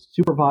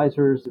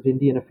supervisors of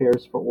Indian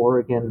affairs for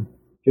Oregon.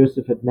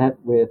 Joseph had met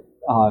with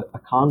a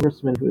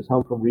congressman who was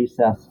home from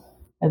recess.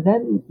 And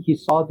then he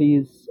saw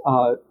these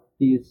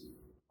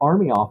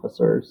army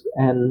officers,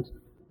 and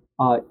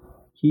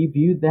he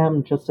viewed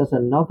them just as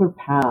another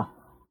path,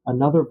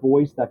 another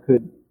voice that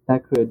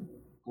could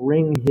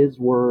bring his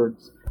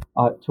words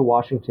to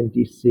Washington,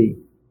 D.C.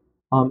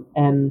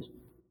 And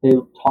they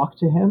talked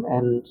to him,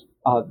 and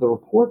the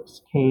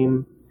reports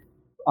came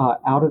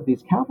out of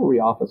these cavalry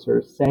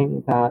officers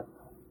saying that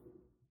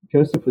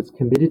Joseph was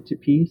committed to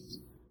peace,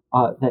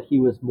 that he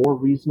was more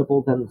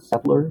reasonable than the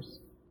settlers.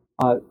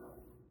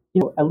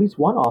 At least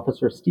one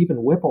officer,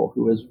 Stephen Whipple,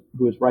 who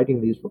was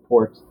writing these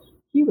reports,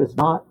 he was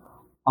not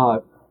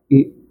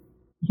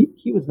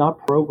he was not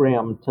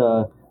programmed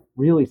to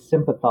really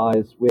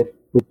sympathize with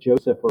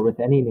Joseph or with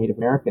any Native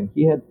American.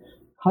 He had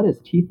cut his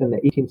teeth in the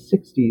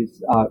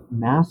 1860s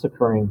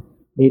massacring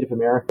Native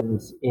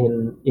Americans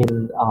in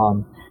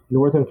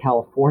Northern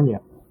California.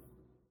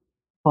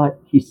 But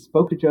he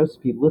spoke to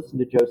Joseph, he listened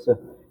to Joseph,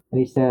 and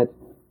he said,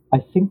 I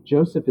think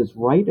Joseph is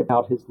right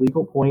about his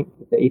legal point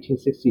with the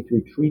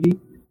 1863 treaty,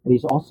 and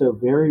he's also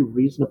very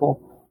reasonable.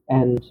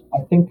 And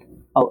I think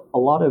a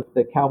lot of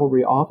the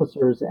cavalry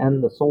officers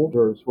and the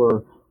soldiers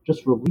were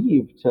just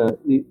relieved to,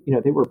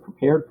 they were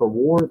prepared for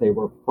war, they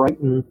were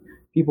frightened,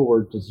 people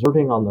were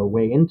deserting on their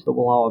way into the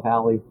Wallowa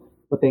Valley,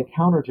 but they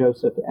encountered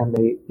Joseph and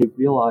they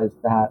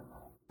realized that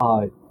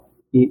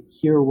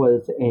here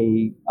was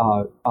a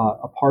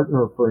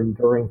partner for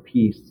enduring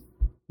peace.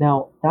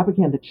 Now, that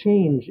began to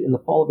change in the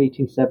fall of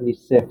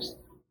 1876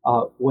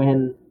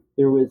 when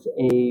there was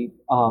a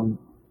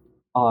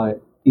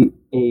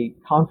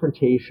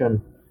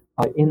confrontation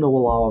in the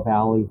Wallowa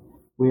Valley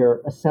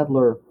where a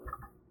settler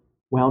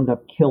wound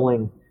up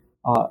killing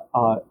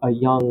a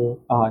young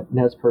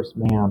Nez Perce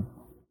man.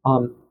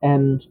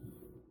 And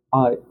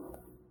at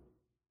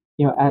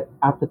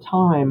the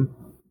time,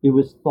 it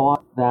was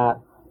thought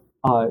that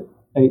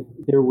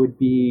there would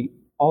be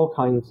all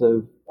kinds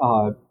of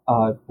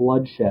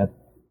bloodshed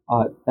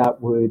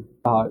that would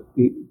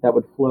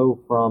flow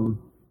from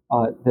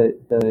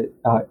the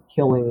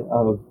killing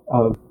of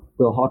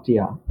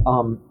Wilhotia.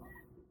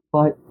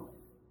 But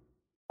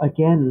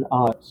again,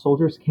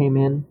 soldiers came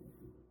in,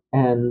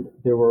 and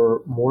there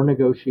were more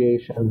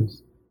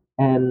negotiations,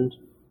 and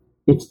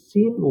it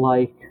seemed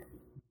like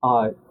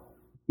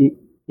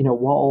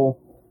while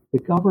the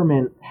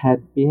government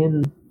had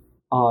been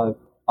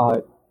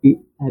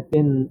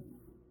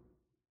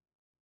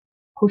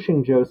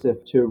pushing Joseph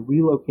to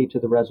relocate to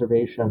the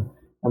reservation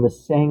and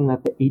was saying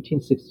that the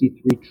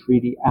 1863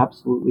 treaty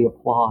absolutely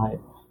applied,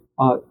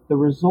 the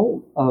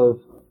result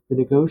of the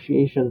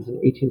negotiations in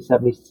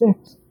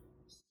 1876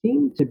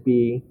 seemed to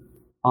be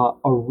a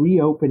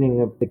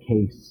reopening of the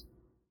case.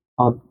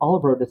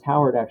 Oliver Otis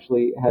Howard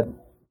actually had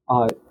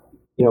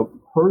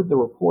heard the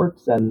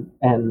reports and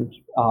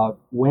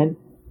went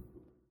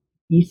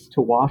east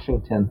to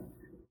Washington,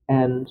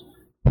 and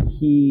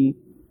he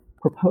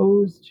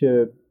proposed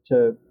to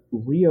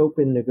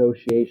reopen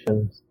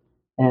negotiations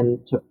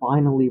and to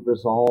finally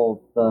resolve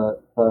the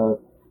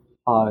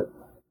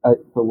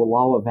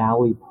Wallowa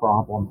Valley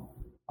problem,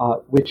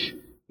 which,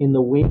 in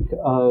the wake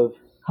of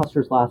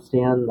Custer's Last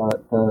Stand,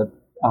 the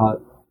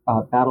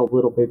Battle of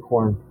Little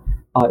Bighorn,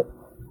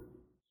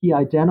 he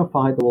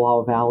identified the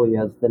Wallowa Valley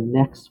as the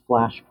next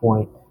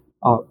flashpoint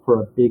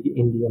for a big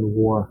Indian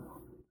war.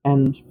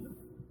 And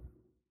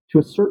to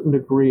a certain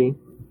degree,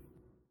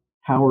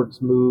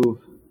 Howard's move,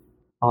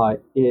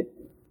 it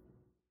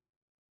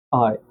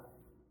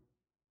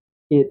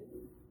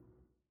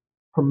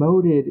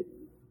promoted,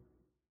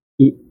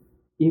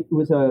 it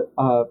was a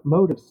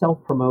mode of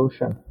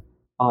self-promotion,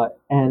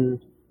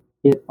 and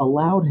it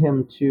allowed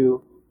him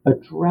to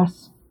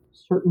address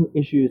certain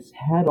issues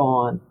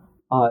head-on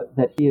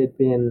that he had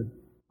been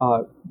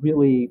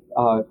really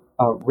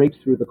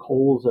raked through the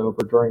coals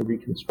over during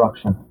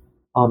Reconstruction.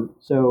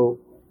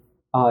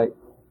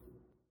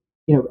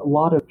 A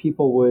lot of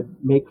people would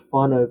make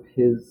fun of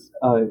his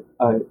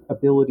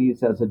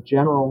abilities as a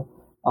general.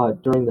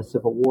 During the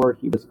Civil War,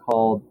 he was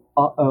called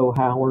Uh-Oh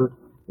Howard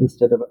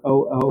instead of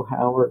O.O.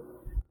 Howard.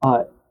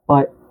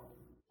 But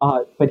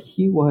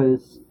he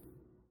was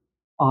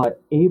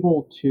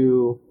able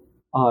to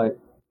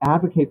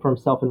advocate for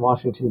himself in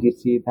Washington,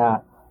 D.C.,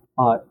 that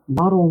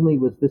not only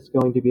was this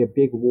going to be a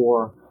big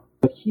war,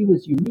 but he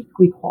was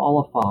uniquely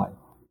qualified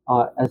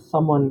as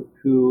someone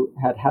who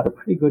had had a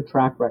pretty good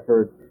track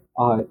record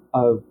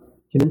of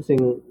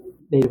convincing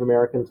Native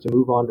Americans to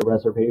move on to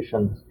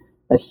reservations,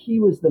 that he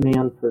was the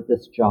man for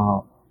this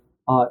job.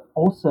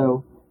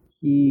 Also,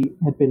 he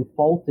had been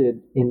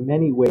faulted in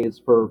many ways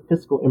for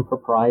fiscal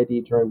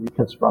impropriety during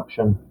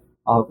Reconstruction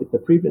with the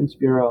Freedmen's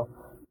Bureau,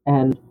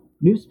 and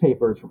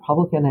newspapers,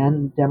 Republican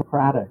and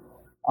Democratic,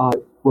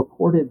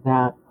 reported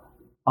that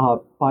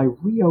by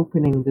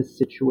reopening this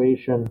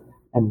situation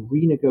and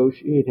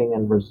renegotiating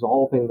and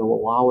resolving the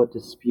Wallowa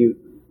dispute,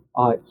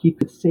 he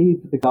could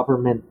save the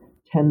government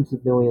tens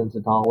of millions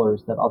of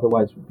dollars that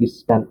otherwise would be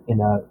spent in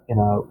a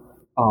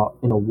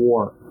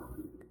war.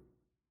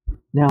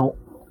 Now,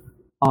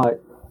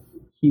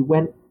 he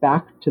went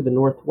back to the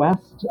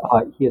Northwest.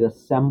 He had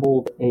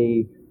assembled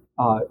a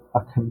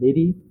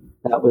committee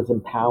that was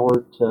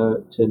empowered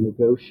to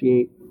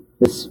negotiate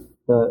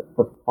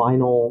the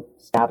final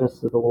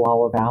status of the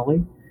Wallowa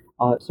Valley.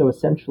 So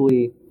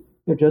essentially,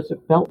 Joseph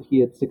felt he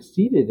had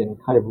succeeded in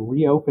kind of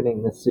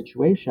reopening this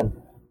situation.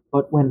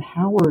 But when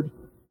Howard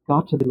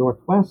got to the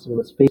Northwest and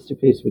was face to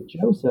face with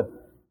Joseph,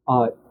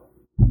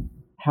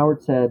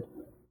 Howard said,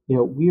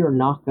 we are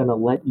not going to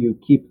let you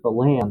keep the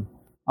land.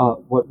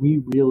 What we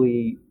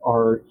really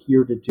are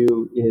here to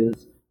do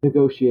is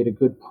negotiate a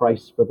good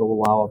price for the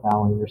Wallowa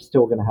Valley. You're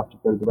still going to have to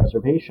go to the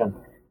reservation.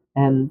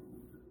 And,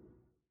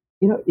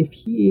 if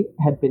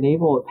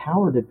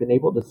Howard had been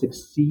able to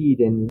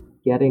succeed in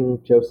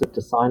getting Joseph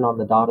to sign on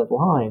the dotted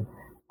line,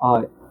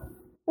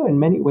 in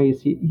many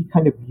ways, he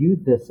kind of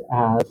viewed this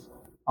as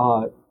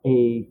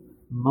a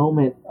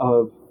moment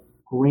of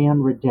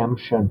grand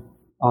redemption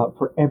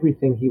for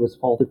everything he was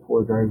faulted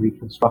for during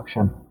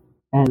Reconstruction.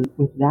 And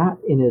with that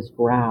in his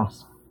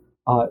grasp,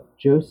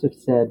 Joseph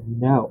said,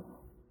 no,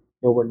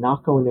 we're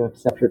not going to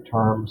accept your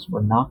terms.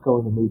 We're not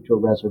going to move to a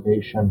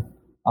reservation.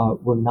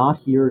 We're not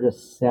here to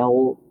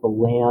sell the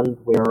land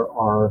where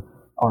our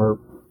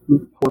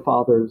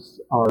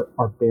forefathers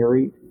are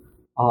buried.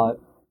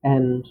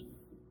 And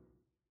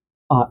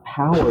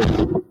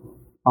Howard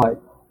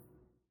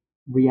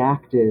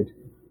reacted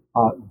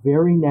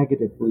very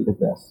negatively to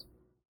this.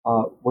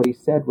 What he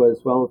said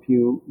was, well, if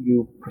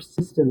you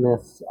persist in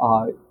this,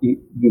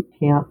 you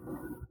can't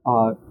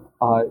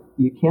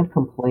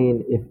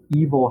complain if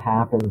evil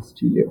happens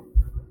to you.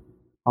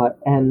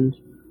 And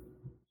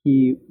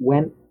he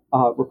went,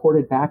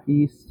 reported back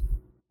east,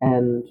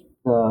 and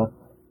the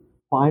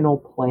final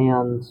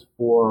plans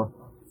for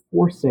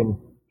forcing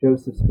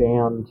Joseph's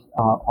band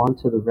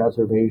onto the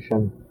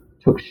reservation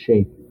took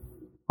shape.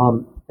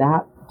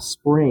 That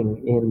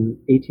spring in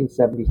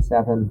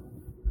 1877,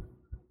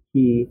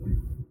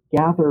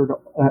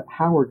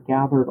 Howard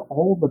gathered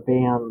all the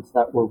bands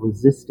that were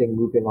resisting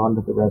moving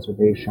onto the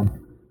reservation.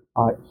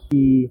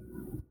 He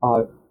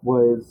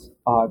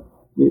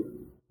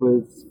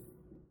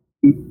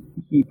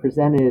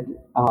presented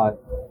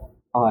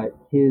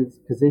his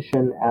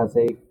position as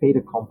a fait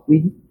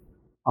accompli.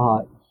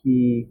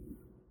 He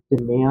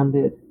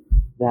demanded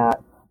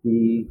that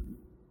the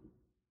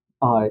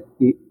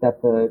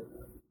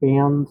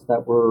bands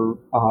that were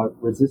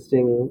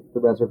resisting the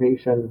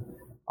reservation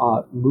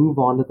move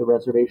onto the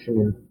reservation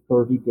in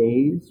 30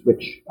 days,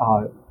 which,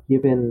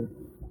 given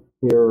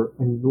their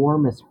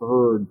enormous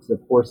herds of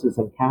horses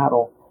and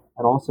cattle,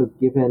 and also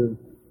given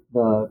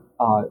the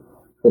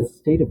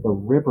state of the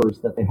rivers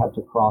that they had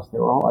to cross, they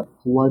were all at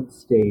flood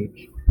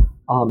stage.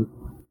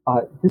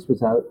 This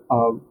was a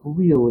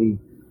really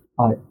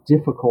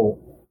difficult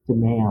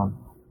demand.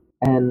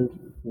 And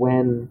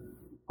when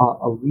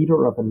a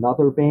leader of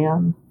another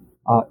band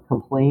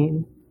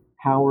complained,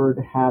 Howard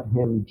had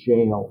him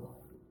jailed.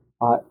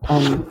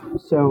 And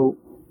so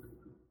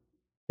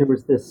there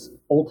was this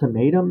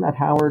ultimatum that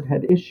Howard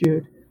had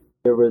issued.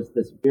 There was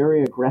this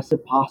very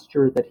aggressive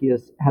posture that he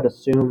had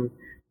assumed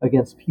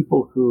against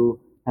people who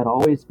had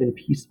always been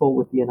peaceful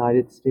with the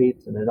United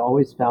States and had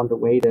always found a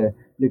way to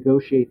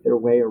negotiate their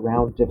way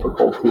around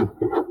difficulty.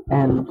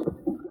 And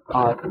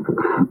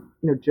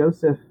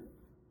Joseph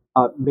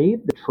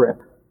made the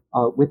trip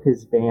with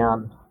his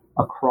band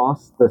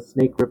across the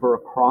Snake River,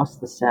 across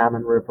the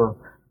Salmon River.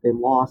 They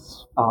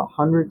lost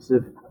hundreds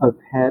of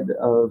head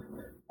of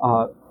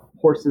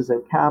horses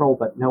and cattle,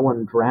 but no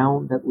one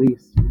drowned, at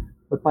least.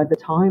 But by the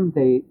time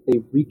they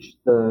reached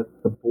the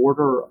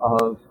border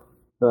of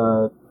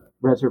the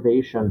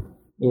reservation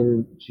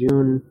in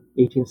June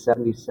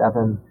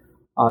 1877,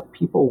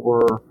 people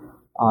were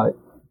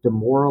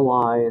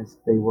demoralized,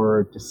 they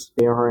were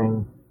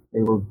despairing,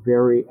 they were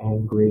very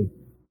angry,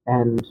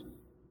 and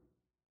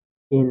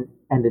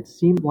it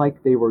seemed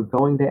like they were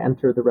going to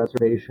enter the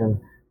reservation,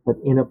 but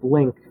in a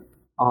blink,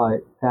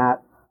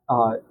 that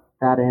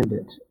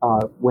ended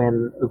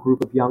when a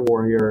group of young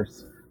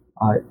warriors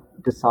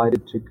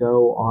decided to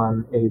go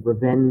on a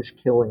revenge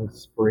killing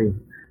spree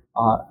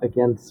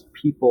against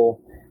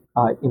people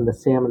in the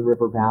Salmon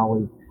River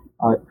Valley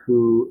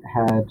who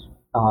had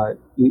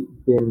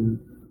been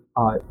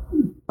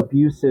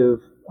abusive,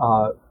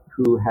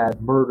 who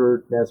had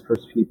murdered Nez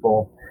Perce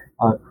people,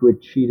 who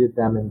had cheated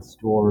them in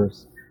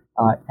stores,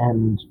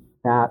 and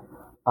that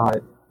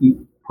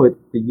put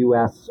the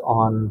U.S.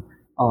 on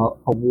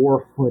a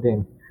war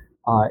footing,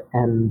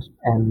 and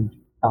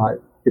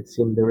it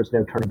seemed there was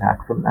no turning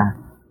back from that.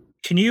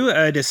 Can you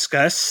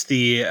discuss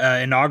the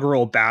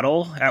inaugural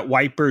battle at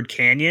Whitebird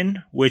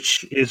Canyon,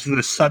 which is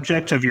the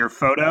subject of your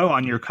photo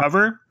on your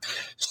cover?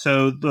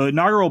 So the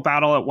inaugural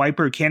battle at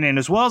Whitebird Canyon,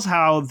 as well as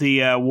how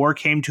the war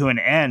came to an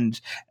end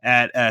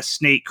at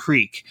Snake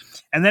Creek.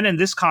 And then in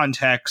this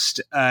context,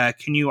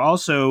 can you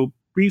also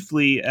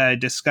briefly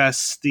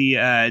discuss the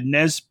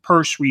Nez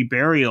Perce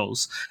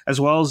reburials,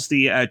 as well as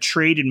the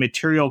trade in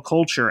material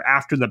culture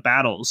after the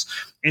battles,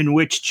 in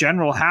which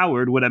General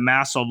Howard would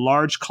amass a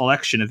large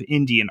collection of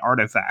Indian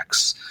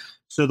artifacts.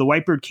 So the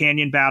Whitebird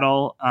Canyon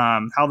battle,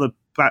 how the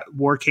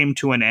war came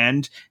to an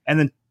end, and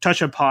then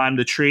touch upon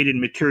the trade in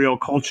material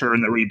culture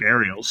and the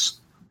reburials.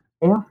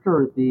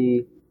 After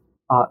the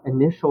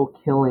initial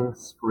killing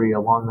spree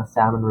along the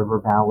Salmon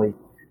River Valley,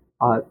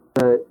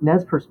 the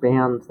Nez Perce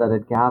bands that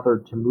had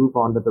gathered to move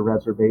onto the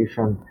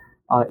reservation,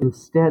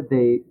 instead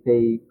they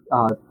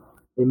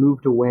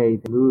moved away.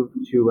 They moved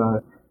to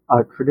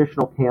a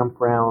traditional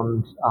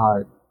campground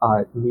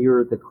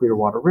near the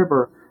Clearwater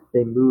River.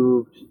 They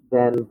moved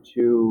then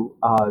to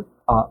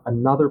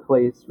another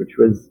place, which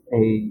was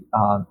a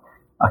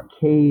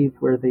cave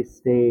where they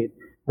stayed,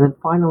 and then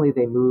finally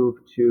they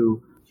moved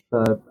to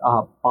the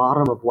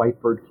bottom of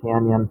Whitebird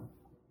Canyon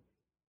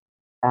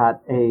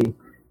at a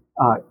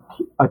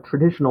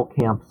traditional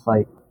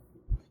campsite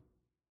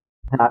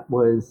that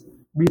was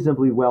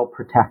reasonably well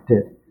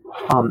protected,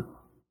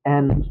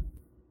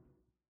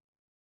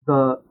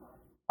 but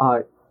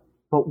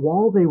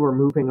while they were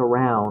moving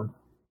around,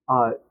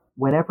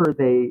 whenever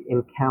they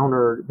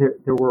encountered,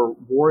 there were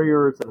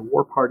warriors and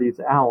war parties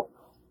out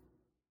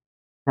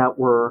that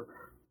were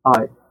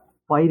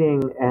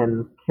fighting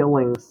and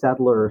killing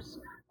settlers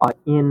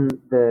in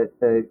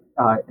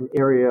an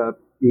area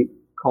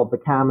called the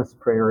Camas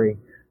Prairie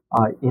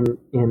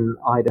in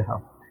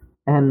Idaho.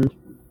 And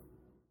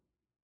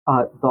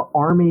the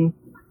army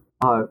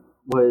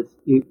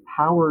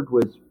Howard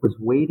was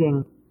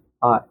waiting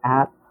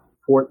at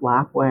Fort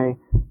Lapwai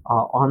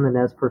on the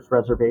Nez Perce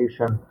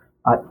reservation,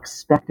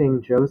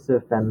 expecting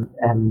Joseph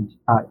and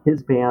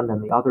his band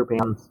and the other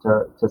bands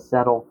to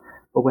settle.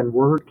 But when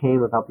word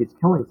came about these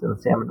killings in the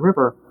Salmon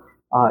River,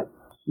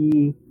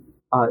 he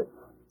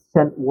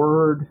sent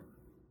word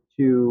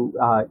to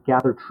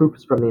gather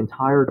troops from the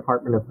entire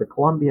Department of the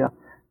Columbia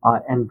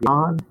and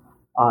beyond,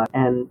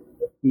 and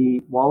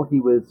while he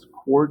was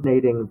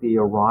coordinating the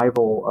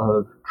arrival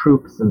of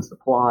troops and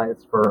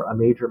supplies for a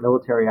major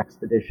military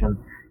expedition,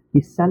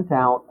 he sent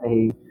out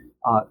a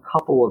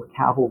couple of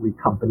cavalry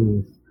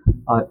companies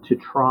to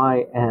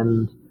try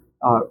and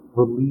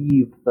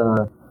relieve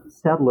the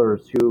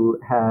settlers who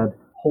had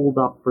holed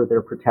up for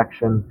their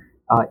protection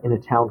in a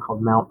town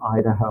called Mount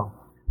Idaho.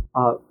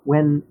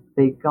 When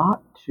they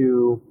got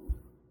to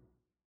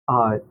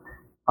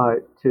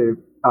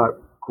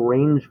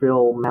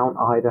Grangeville, Mount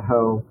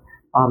Idaho,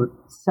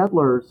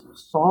 settlers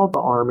saw the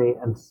army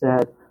and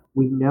said,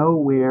 "We know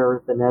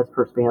where the Nez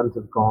Perce bands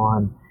have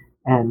gone,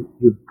 and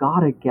you've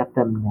got to get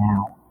them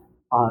now.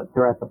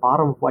 They're at the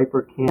bottom of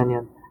Whitebird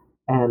Canyon,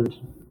 and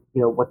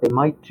what they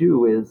might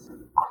do is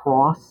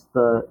cross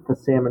the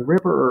Salmon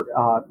River,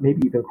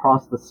 maybe even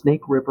cross the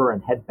Snake River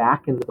and head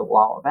back into the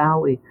Wallowa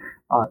Valley.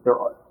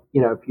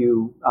 If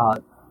you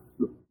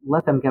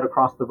let them get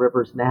across the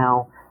rivers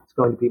now, it's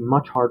going to be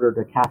much harder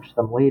to catch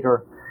them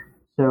later."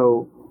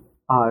 So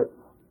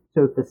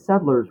the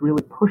settlers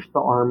really pushed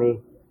the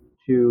army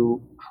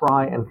to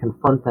try and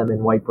confront them in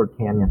Whitebird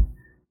Canyon.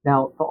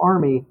 Now, the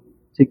army,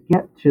 to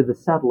get to the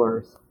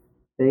settlers,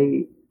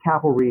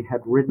 cavalry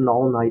had ridden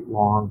all night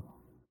long.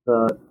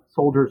 The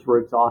soldiers were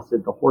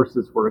exhausted, the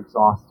horses were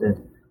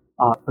exhausted,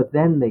 but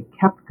then they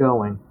kept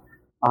going,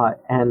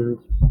 and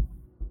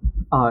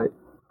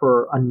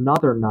for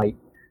another night,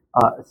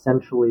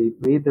 essentially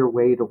made their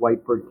way to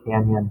Whitebird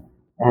Canyon,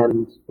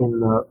 and in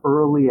the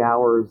early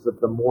hours of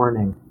the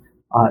morning,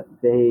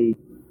 in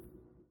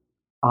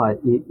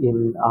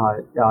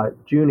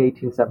June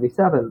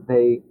 1877,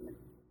 they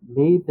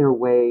made their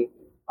way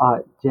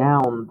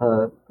down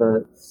the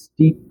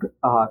steep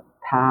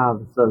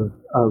paths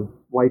of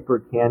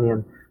Whitebird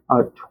Canyon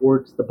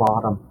towards the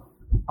bottom.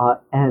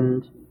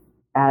 And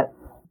at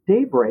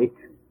daybreak,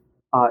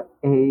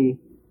 a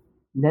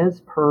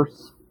Nez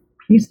Perce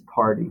peace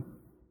party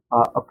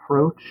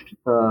approached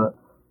the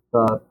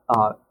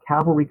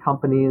cavalry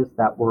companies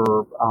that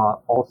were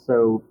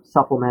also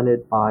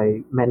supplemented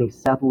by many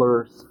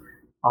settlers,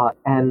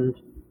 and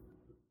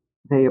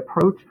they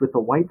approached with a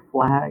white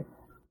flag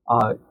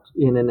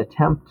in an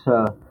attempt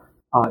to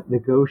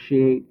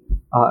negotiate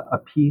a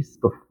peace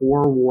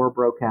before war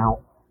broke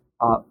out.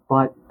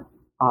 But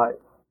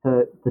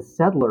the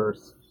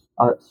settlers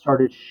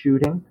started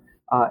shooting,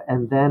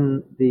 and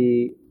then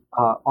the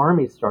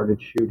army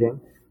started shooting.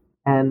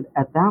 And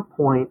at that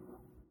point,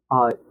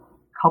 a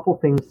couple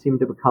things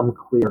seemed to become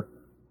clear.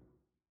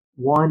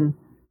 One,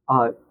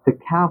 the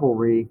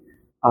cavalry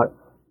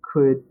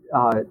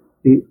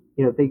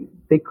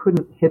they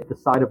couldn't hit the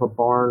side of a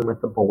barn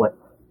with a bullet.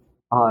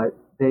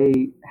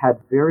 They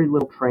had very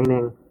little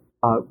training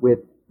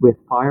with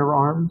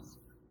firearms.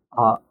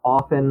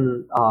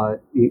 Often,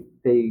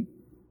 the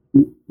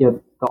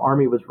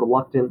army was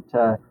reluctant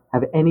to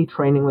have any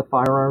training with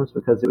firearms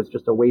because it was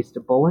just a waste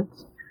of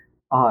bullets.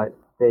 So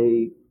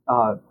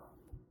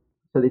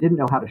they didn't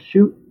know how to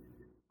shoot.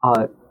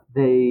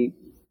 They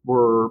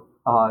were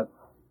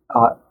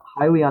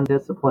highly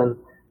undisciplined.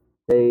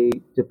 They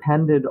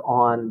depended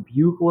on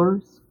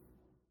buglers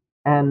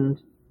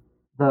and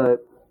to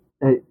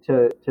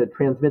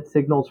transmit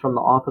signals from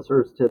the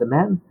officers to the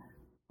men.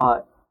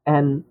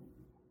 And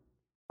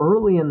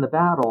early in the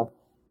battle,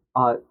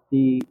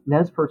 the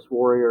Nez Perce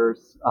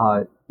warriors,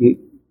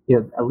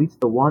 at least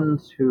the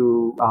ones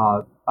who,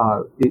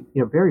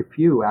 very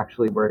few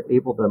actually were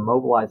able to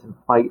mobilize and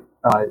fight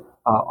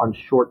on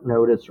short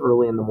notice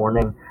early in the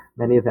morning.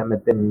 Many of them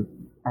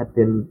had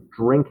been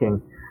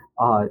drinking,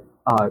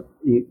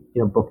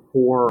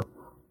 before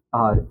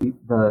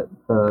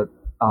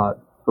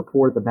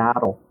before the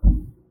battle.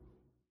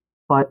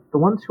 But the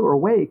ones who were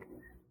awake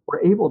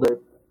were able to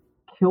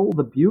kill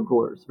the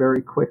buglers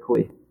very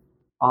quickly,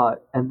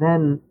 and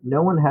then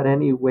no one had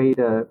any way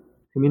to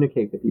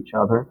communicate with each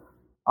other.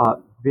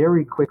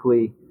 Very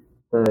quickly,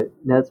 the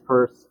Nez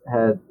Perce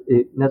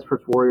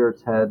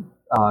warriors had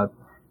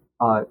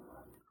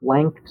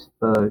flanked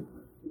the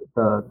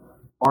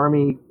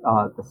army.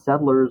 The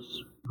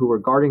settlers who were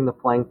guarding the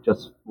flank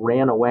just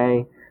ran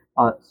away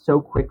so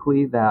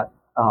quickly that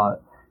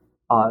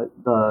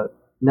the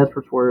Nez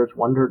Perce warriors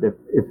wondered if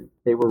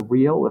they were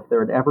real, if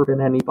there had ever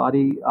been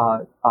anybody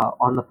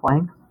on the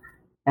flanks.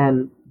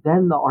 And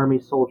then the army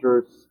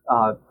soldiers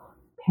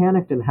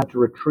panicked and had to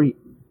retreat.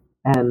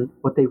 And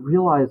what they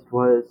realized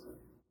was,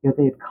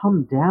 they had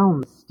come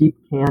down the steep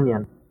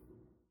canyon,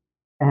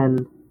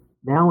 and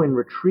now in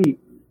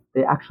retreat,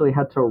 they actually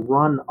had to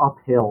run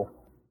uphill,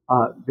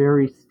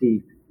 very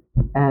steep,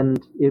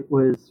 and it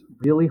was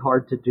really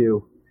hard to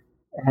do.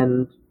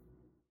 And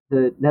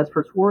the Nez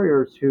Perce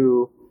warriors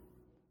who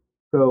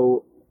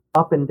go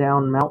up and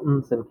down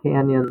mountains and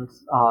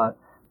canyons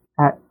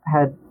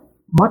had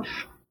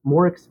much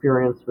more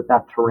experience with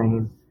that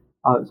terrain.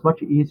 It was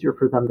much easier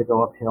for them to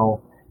go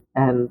uphill,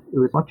 and it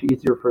was much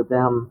easier for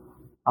them,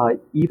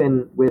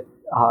 even with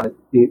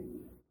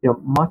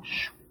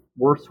much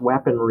worse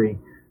weaponry,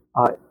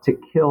 to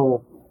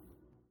kill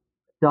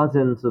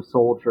dozens of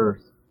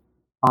soldiers.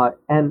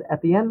 And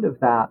at the end of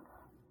that,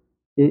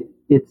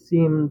 it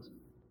seemed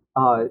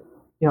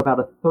about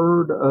a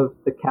third of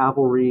the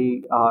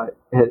cavalry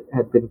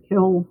had been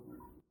killed,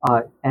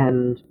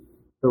 and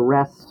the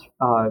rest,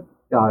 kind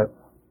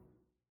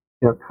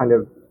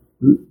of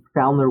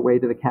found their way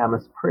to the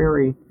Camas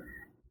Prairie.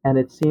 And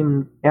it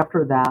seemed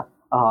after that,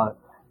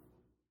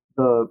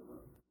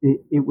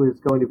 it was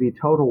going to be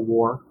total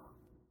war.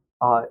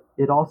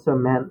 It also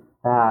meant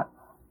that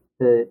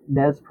the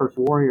Nez Perce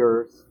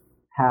warriors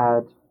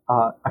had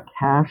a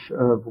cache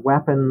of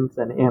weapons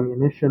and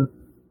ammunition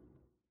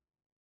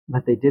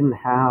that they didn't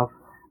have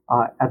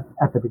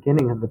at the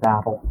beginning of the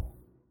battle.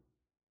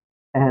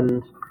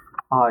 And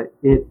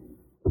it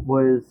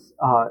was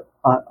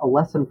a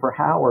lesson for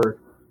Howard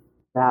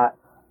that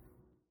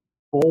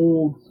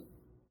bold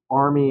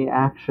army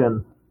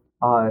action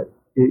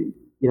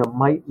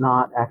might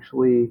not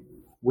actually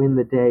win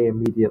the day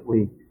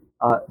immediately,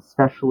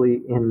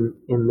 especially in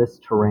this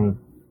terrain.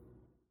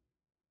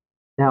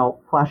 Now,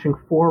 flashing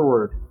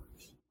forward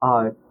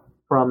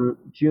from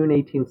June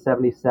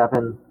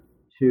 1877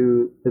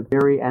 to the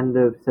very end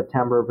of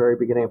September, very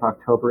beginning of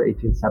October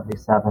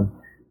 1877,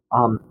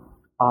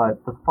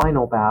 the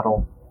final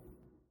battle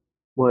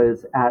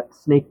was at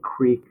Snake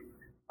Creek,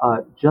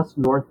 just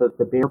north of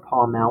the Bear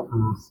Paw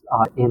Mountains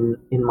in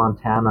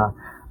Montana,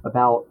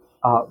 about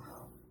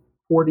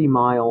 40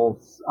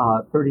 miles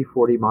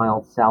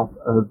south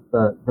of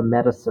the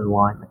Medicine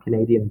Line, the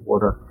Canadian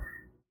border.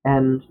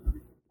 And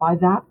by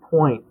that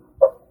point,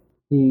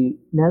 the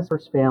Nez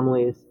Perce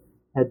families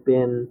had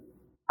been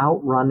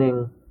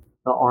outrunning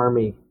the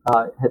army,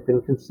 had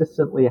been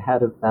consistently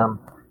ahead of them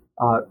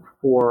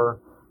for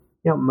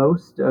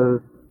most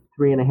of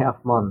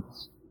 3.5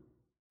 months.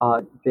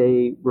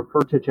 They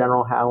referred to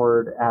General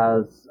Howard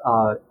as,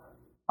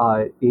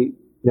 he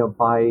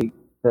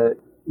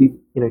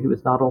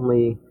was not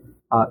only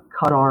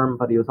cut arm,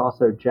 but he was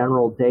also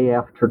General Day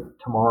After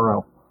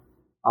Tomorrow,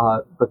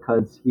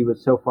 because he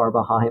was so far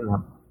behind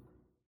them.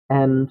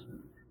 And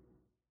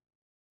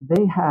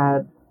they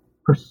had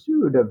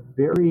pursued a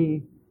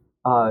very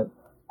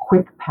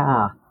quick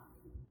path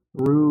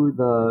through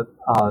the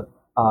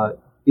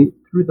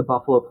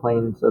Buffalo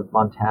Plains of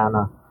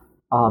Montana,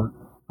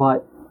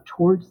 but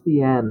towards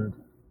the end,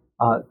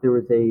 there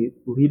was a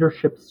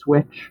leadership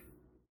switch,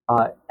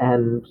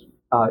 and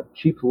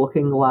Chief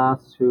Looking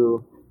Glass,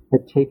 who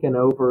had taken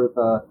over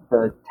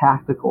the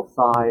tactical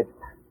side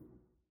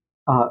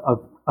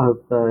of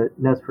the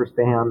Nez Perce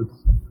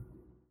bands,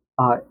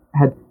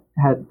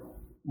 had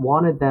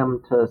wanted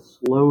them to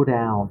slow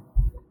down.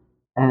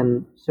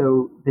 And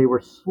so they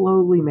were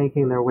slowly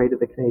making their way to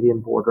the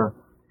Canadian border.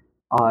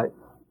 I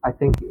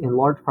think in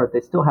large part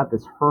they still had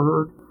this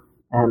herd,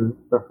 and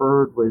the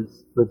herd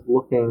was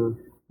looking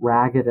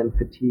ragged and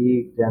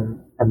fatigued,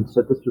 and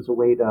so this was a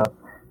way to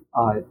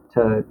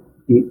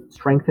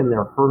strengthen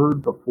their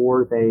herd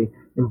before they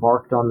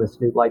embarked on this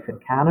new life in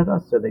Canada,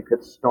 so they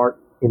could start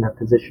in a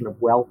position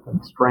of wealth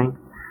and strength.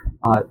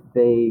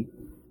 They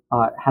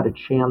had a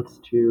chance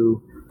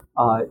to,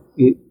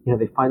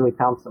 they finally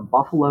found some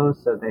buffalo,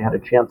 so they had a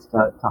chance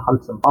to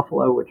hunt some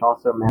buffalo, which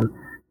also meant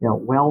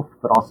wealth,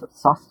 but also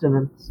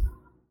sustenance.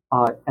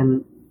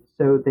 And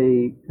so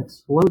they had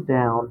slowed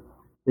down.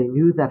 They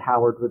knew that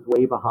Howard was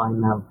way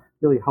behind them,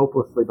 really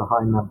hopelessly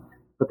behind them,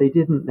 but they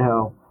didn't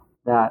know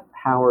that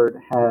Howard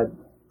had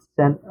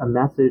sent a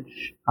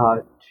message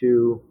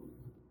to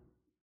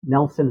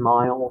Nelson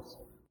Miles,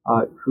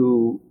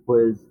 who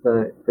was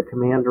the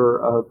commander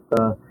of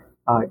the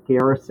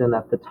garrison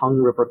at the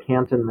Tongue River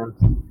Cantonment,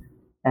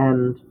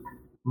 and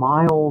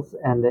Miles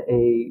and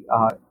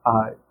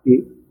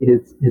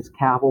his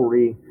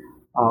cavalry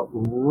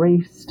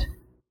raced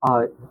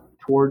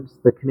towards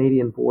the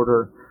Canadian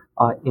border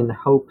in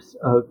hopes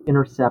of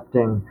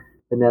intercepting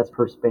the Nez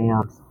Perce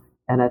bands.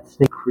 And at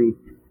Snake Creek,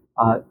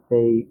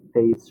 they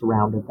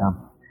surrounded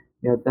them.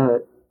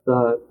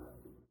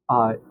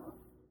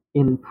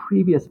 In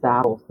previous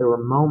battles, there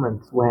were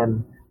moments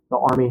when the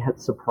army had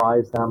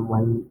surprised them,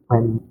 when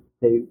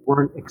they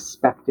weren't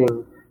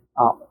expecting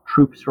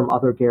troops from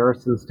other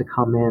garrisons to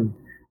come in.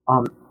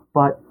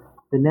 But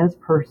the Nez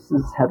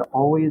Perces had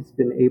always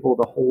been able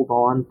to hold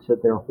on to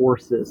their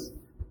horses.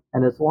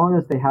 And as long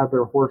as they had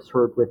their horse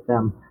herd with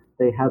them,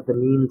 they had the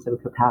means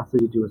and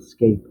capacity to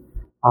escape.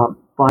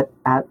 But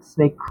at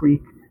Snake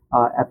Creek,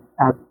 at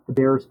the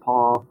Bear's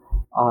Paw,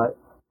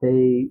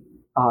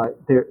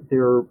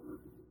 their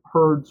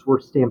herds were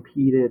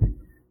stampeded,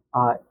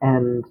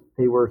 and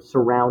they were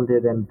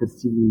surrounded and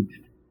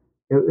besieged.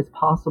 It was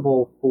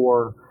possible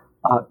for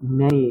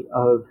many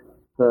of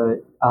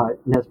the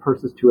Nez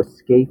Perces to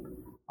escape.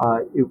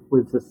 It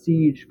was a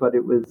siege, but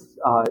it was,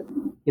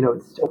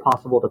 it's still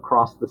possible to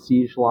cross the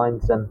siege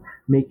lines and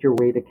make your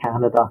way to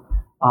Canada.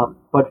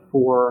 But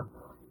for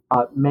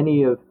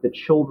many of the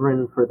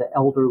children, for the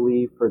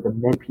elderly, for the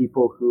men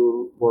people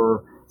who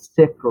were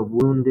sick or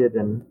wounded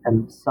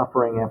and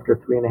suffering after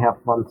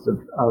 3.5 months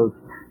of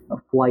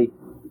flight,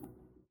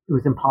 it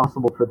was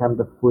impossible for them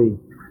to flee.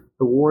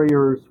 The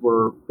warriors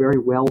were very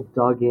well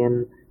dug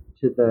in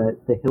to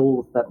the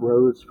hills that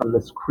rose from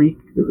this creek.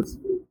 It was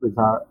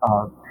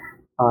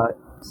a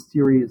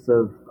series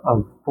of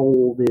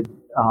folded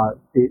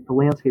the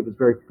landscape was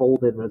very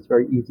folded and it was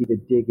very easy to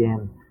dig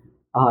in.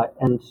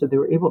 And so they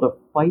were able to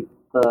fight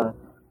the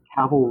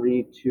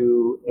cavalry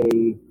to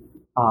a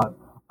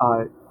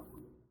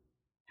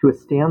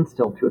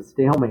standstill, to a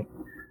stalemate.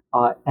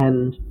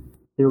 And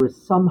there was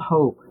some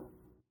hope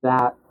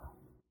that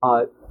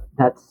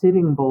that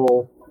Sitting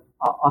Bull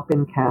up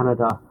in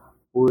Canada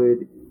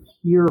would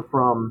hear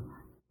from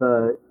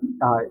the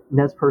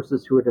Nez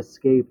Perces who had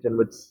escaped and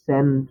would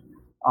send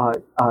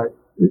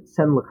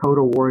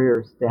Lakota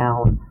warriors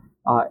down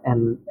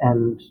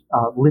and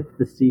lift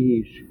the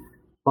siege.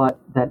 But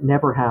that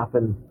never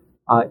happened.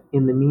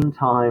 In the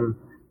meantime,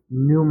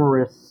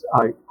 numerous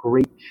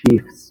great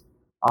chiefs,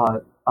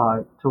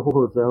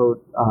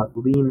 Toholozode,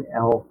 Lean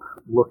Elk,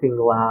 Looking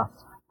Glass,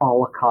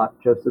 Ollicott,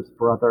 Joseph's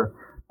brother,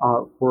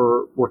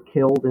 were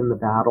killed in the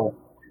battle.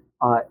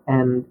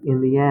 And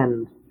in the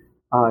end,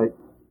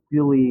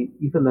 really,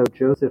 even though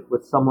Joseph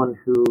was someone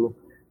who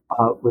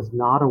was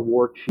not a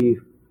war chief,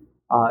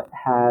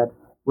 had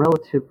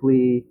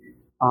relatively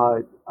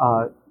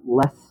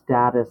less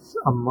status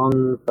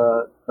among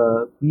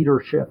the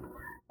leadership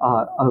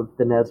of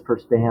the Nez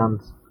Perce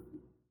bands,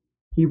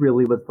 he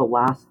really was the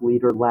last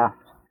leader left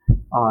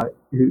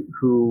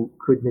who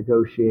could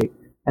negotiate.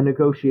 And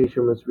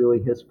negotiation was really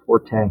his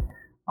forte.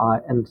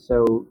 And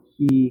so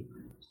he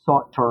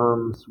sought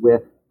terms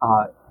with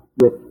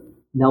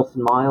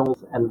Nelson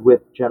Miles and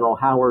with General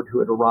Howard, who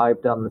had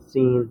arrived on the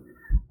scene,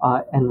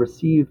 and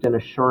received an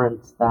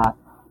assurance that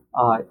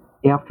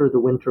after the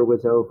winter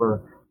was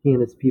over, he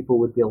and his people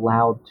would be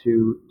allowed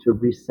to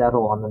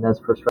resettle on the Nez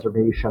Perce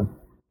reservation.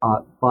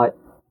 But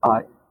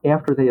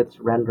after they had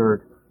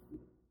surrendered,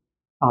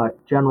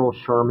 General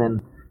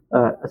Sherman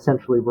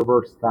essentially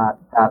reversed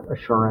that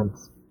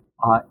assurance,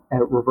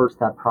 reversed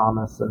that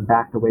promise, and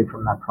backed away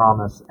from that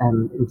promise.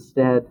 And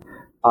instead,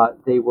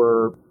 they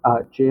were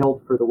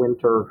jailed for the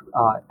winter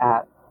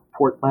at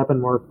Fort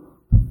Leavenworth,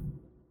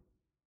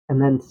 and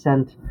then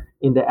sent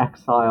into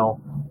exile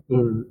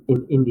in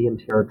Indian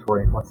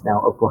Territory in what's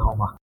now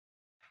Oklahoma.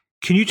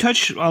 Can you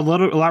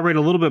elaborate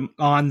a little bit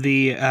on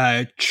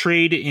the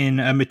trade in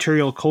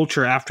material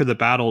culture after the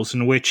battles,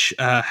 in which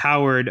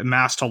Howard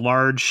amassed a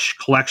large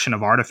collection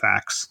of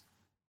artifacts?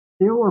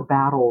 There were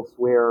battles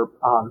where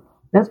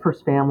Nez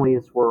Perce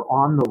families were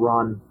on the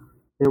run.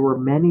 There were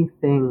many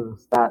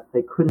things that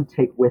they couldn't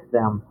take with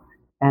them,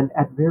 and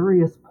at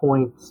various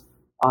points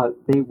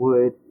they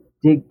would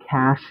dig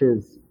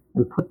caches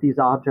and put these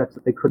objects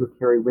that they couldn't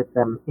carry with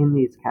them in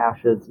these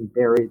caches and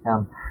bury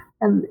them.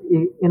 And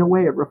in a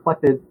way, it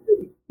reflected,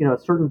 a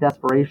certain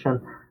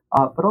desperation,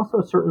 but also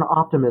a certain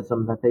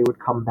optimism that they would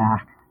come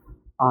back.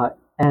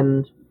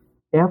 And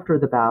after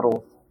the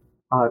battles,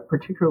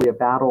 particularly a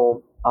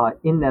battle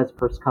in Nez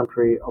Perce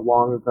country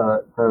along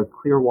the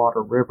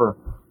Clearwater River,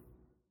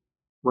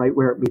 right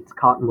where it meets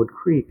Cottonwood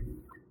Creek,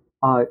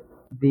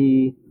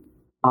 the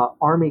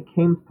army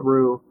came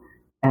through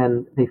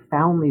and they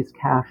found these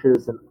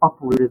caches and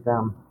uprooted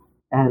them.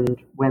 And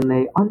when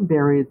they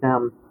unburied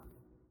them,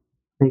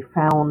 they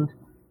found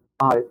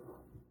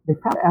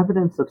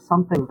evidence of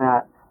something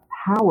that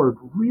Howard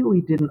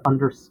really didn't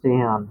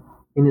understand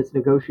in his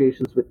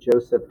negotiations with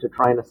Joseph to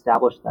try and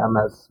establish them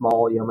as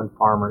small yeoman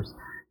farmers.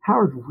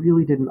 Howard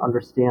really didn't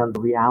understand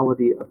the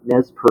reality of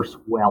Nez Perce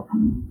wealth.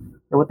 And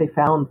what they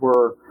found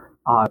were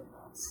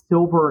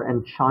silver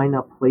and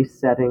china place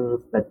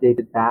settings that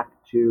dated back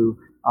to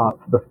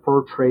the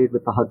fur trade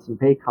with the Hudson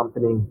Bay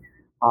Company.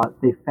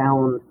 They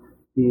found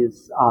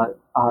these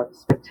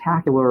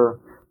spectacular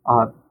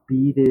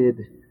beaded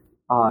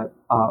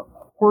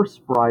horse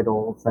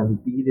bridles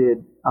and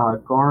beaded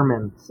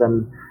garments,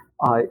 and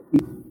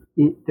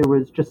there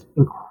was just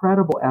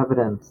incredible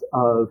evidence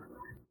of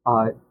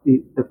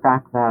the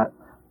fact that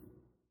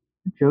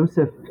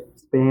Joseph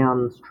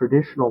Span's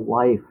traditional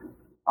life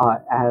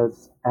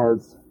as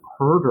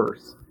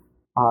herders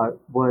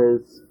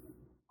was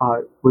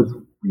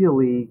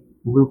really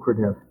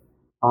lucrative.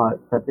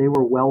 That they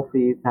were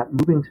wealthy, that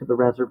moving to the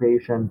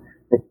reservation,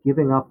 that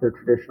giving up their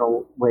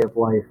traditional way of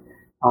life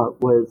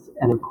was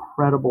an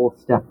incredible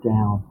step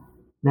down.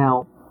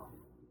 Now,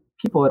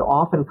 people had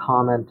often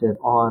commented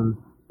on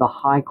the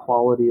high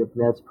quality of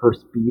Nez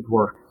Perce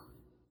beadwork,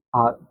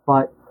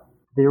 but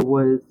there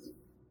was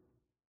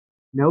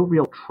no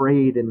real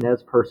trade in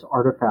Nez Perce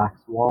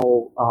artifacts.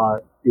 While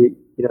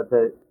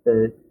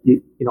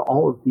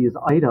all of these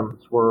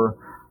items were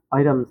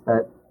items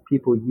that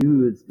people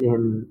used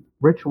in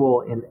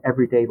ritual in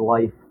everyday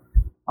life,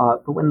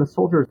 but when the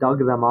soldiers dug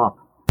them up,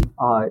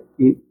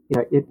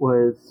 there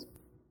was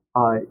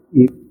an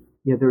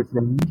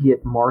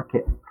immediate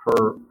market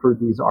for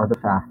these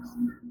artifacts.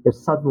 If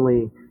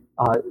suddenly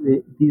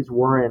these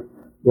weren't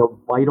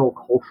vital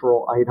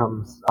cultural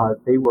items,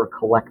 they were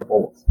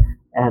collectibles,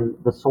 and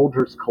the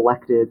soldiers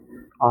collected.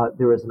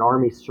 There was an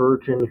army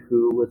surgeon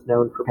who was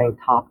known for paying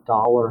top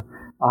dollar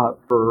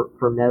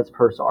for Nez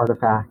Perce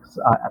artifacts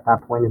at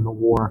that point in the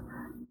war,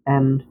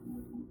 and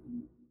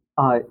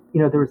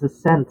there was a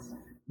sense.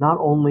 Not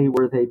only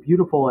were they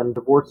beautiful and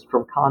divorced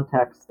from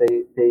context,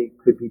 they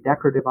could be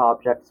decorative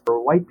objects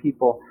for white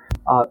people,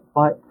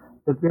 but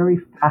the very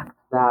fact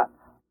that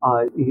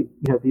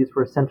these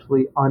were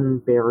essentially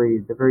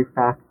unburied, the very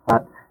fact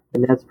that the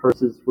Nez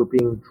Perces were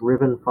being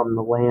driven from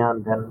the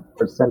land and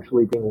were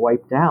essentially being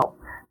wiped out,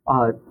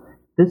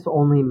 this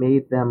only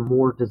made them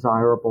more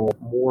desirable,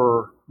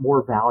 more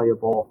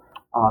valuable,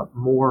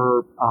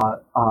 more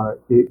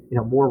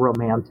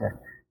romantic.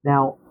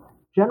 Now,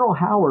 General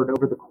Howard,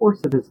 over the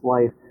course of his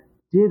life,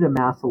 did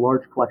amass a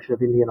large collection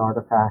of Indian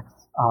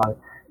artifacts.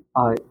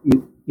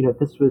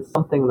 This was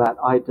something that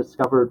I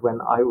discovered when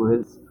I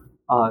was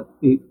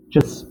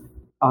just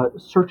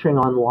searching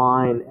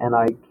online, and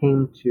I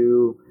came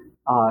to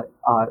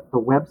the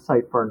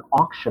website for an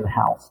auction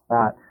house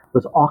that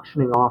was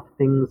auctioning off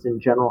things in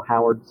General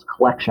Howard's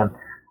collection.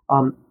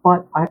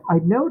 But I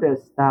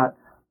noticed that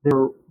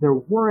there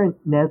weren't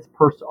Nez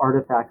Perce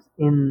artifacts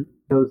in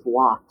those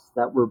lots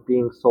that were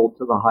being sold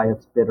to the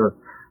highest bidder.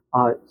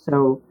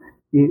 So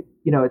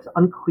it's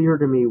unclear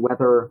to me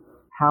whether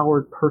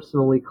Howard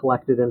personally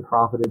collected and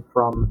profited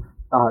from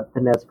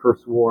the Nez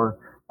Perce War,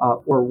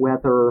 or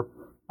whether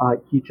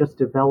he just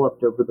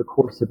developed over the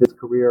course of his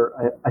career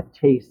a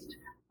taste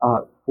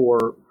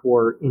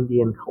for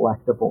Indian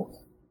collectibles.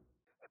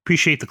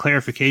 Appreciate the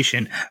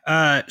clarification.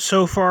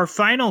 So for our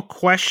final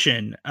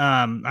question,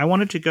 I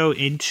wanted to go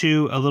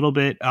into a little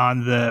bit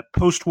on the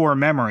post-war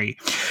memory.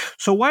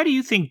 So why do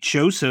you think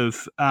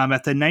Joseph,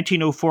 at the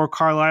 1904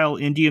 Carlisle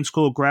Indian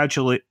School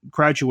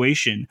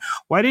graduation,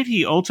 why did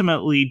he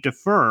ultimately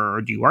defer,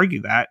 or do you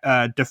argue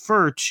that,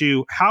 defer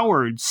to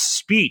Howard's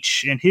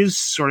speech and his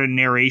sort of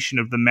narration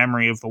of the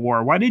memory of the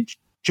war? Why did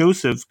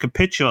Joseph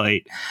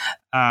capitulate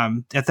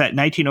at that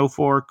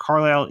 1904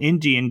 Carlisle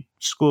Indian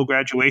School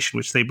graduation,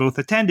 which they both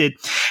attended?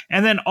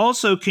 And then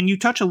also, can you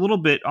touch a little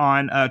bit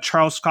on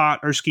Charles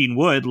Scott Erskine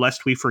Wood,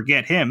 lest we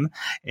forget him,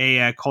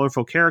 a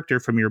colorful character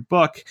from your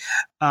book?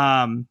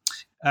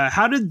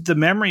 How did the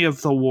memory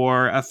of the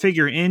war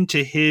figure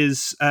into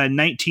his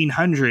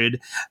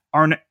 1900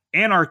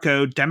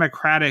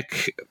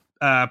 anarcho-democratic,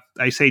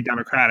 I say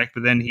democratic,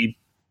 but then he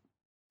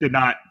did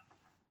not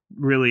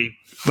really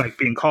like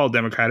being called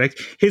democratic,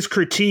 his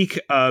critique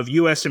of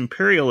U.S.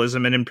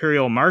 imperialism and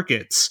imperial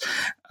markets.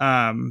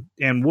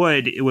 And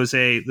Wood was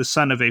the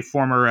son of a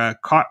former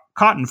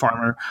cotton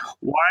farmer.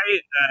 Why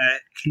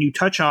can you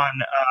touch on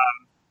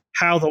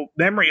how the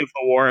memory of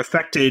the war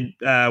affected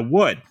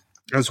Wood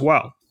as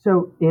well?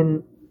 So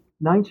in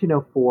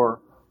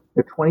 1904,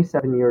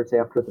 27 years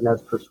after the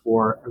Nez Perce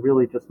War, and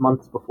really just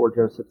months before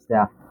Joseph's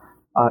death,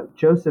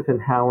 Joseph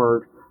and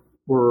Howard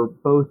were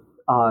both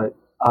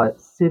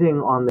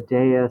sitting on the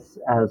dais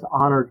as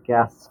honored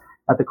guests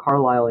at the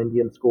Carlisle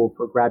Indian School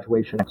for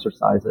graduation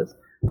exercises.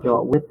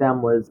 With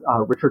them was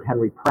Richard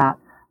Henry Pratt.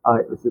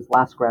 It was his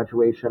last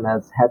graduation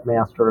as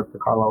headmaster of the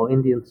Carlisle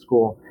Indian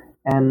School.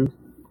 And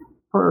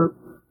for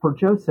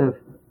Joseph,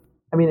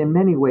 I mean, in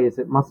many ways,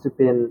 it must have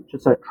been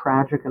just a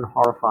tragic and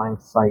horrifying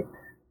sight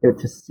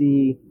to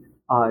see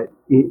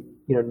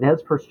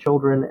Nez Perce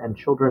children and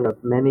children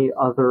of many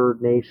other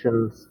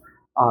nations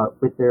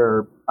with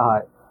their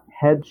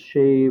heads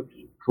shaved,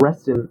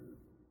 dressed in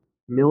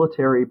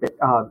military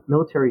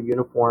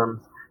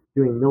uniforms,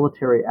 doing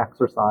military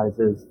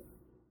exercises.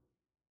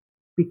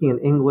 Speaking in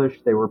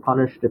English, they were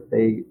punished if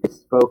they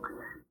spoke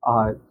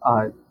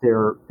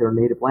their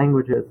native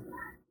languages,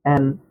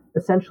 and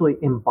essentially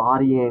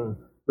embodying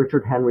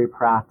Richard Henry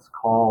Pratt's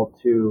call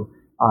to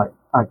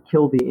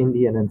kill the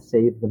Indian and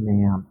save the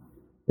man.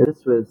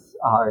 This was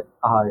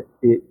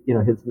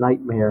his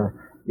nightmare.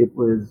 It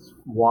was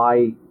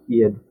why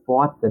he had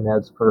fought the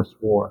Nez Perce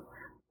War.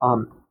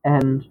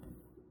 And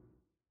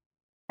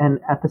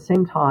at the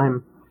same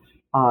time,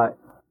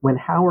 when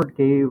Howard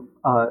gave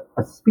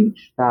a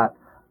speech that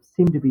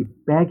seemed to be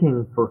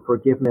begging for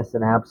forgiveness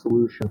and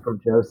absolution from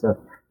Joseph,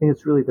 I think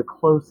it's really the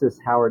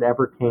closest Howard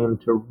ever came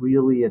to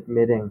really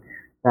admitting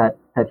that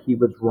he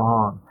was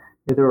wrong.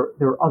 There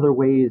are other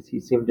ways he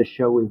seemed to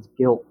show his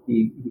guilt.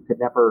 He could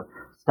never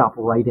stop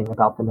writing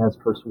about the Nez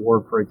Perce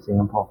War, for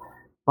example.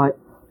 But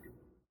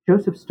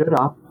Joseph stood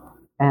up,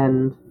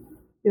 and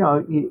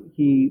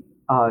he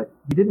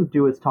didn't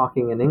do his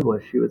talking in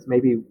English. He was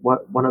maybe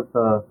one of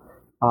the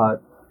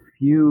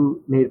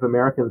few Native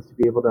Americans to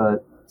be able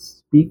to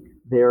speak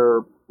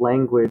their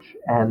language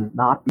and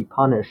not be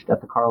punished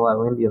at the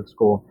Carlisle Indian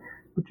School.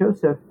 But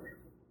Joseph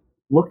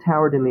looked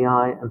Howard in the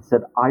eye and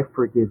said, "I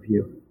forgive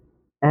you."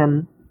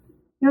 And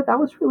that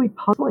was really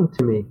puzzling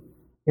to me.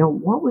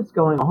 What was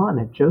going on?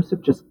 Had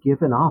Joseph just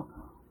given up?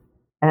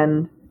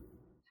 And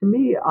to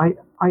me, I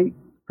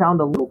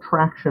found a little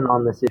traction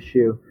on this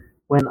issue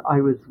when I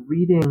was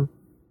reading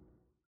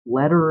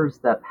letters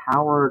that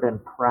Howard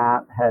and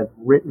Pratt had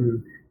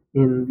written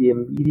in the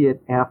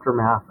immediate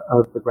aftermath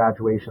of the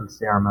graduation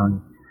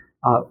ceremony,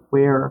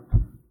 where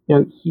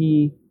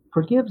he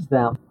forgives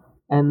them,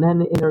 and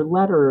then in their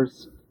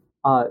letters,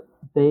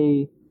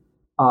 they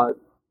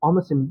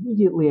almost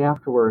immediately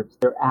afterwards,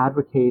 they're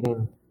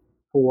advocating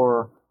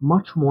for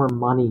much more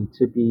money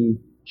to be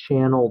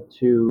channeled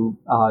to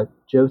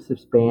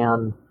Joseph's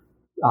band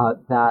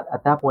that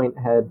at that point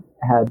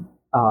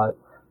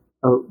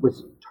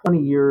was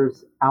 20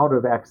 years out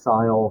of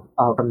exile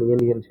from the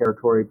Indian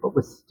Territory, but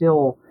was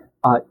still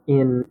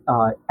in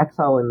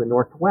exile in the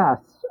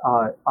Northwest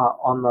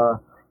on the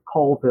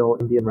Colville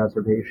Indian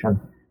Reservation.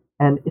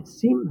 And it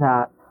seemed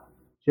that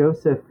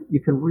Joseph, you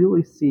can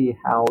really see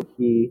how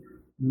he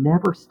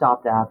never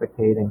stopped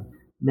advocating,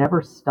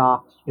 never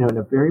stopped, in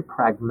a very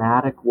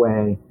pragmatic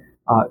way,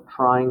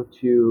 trying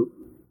to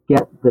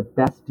get the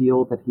best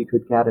deal that he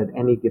could get at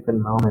any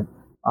given moment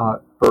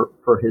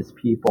for his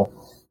people.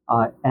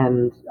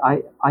 And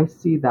I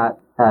see that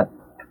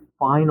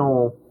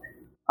final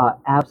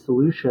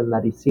absolution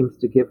that he seems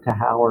to give to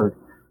Howard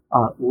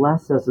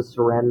less as a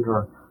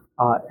surrender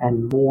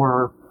and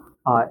more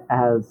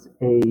as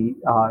a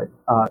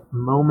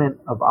moment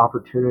of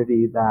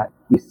opportunity that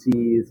he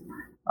sees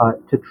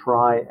to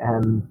try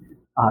and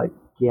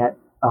get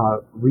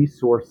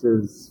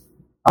resources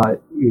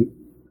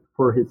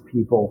for his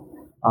people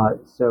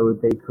so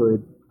they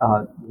could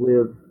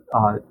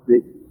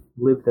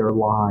live their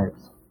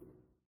lives.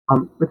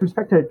 With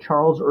respect to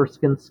Charles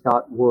Erskine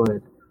Scott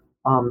Wood,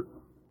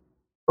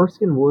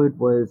 Erskine Wood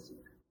was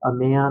a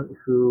man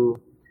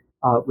who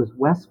was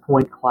West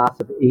Point class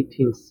of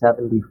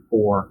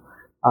 1874,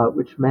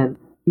 which meant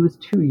he was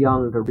too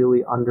young to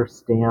really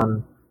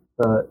understand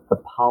the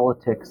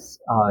politics,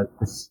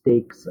 the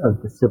stakes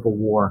of the Civil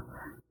War.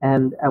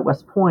 And at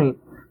West Point,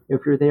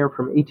 if you're there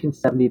from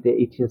 1870 to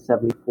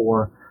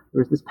 1874,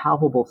 there was this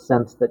palpable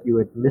sense that you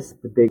had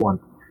missed the big one.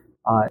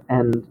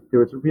 And there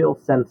was a real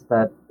sense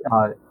that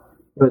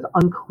it was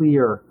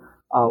unclear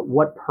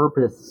what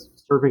purpose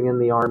serving in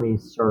the Army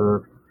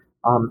served.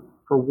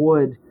 For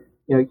Wood,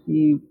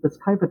 he was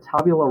kind of a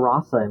tabula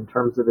rasa in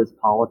terms of his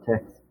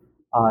politics.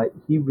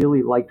 He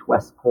really liked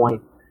West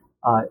Point,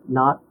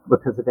 not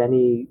because of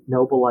any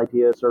noble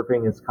idea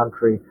serving his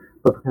country,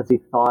 but because he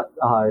thought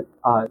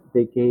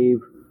they gave,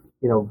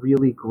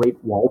 really great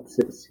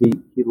waltzes. He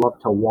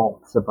loved to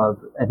waltz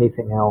above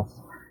anything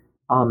else.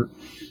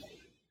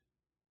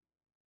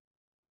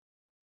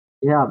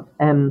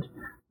 And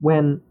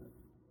when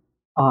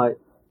the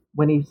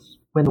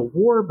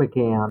war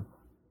began,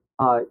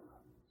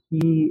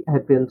 he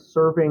had been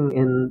serving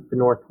in the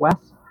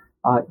Northwest.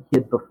 He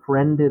had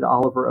befriended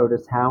Oliver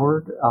Otis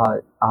Howard,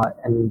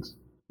 and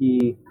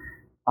he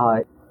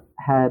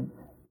had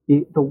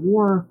the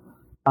war.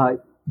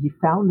 He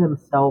found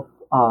himself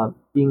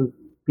being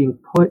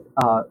put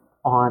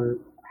on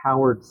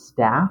Howard's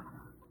staff,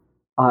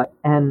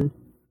 and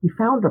he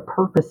found a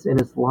purpose in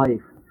his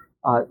life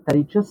that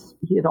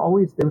he had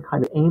always been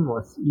kind of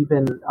aimless,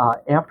 even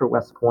after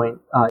West Point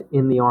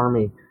in the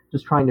Army,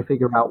 just trying to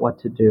figure out what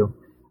to do.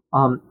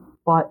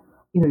 But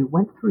he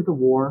went through the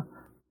war.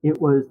 It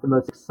was the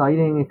most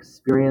exciting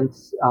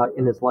experience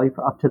in his life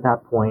up to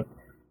that point.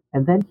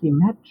 And then he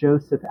met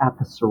Joseph at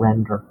the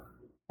surrender.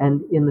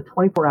 And in the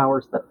 24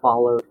 hours that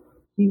followed,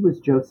 he was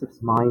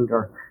Joseph's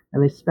minder,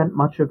 and they spent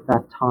much of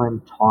that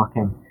time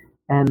talking.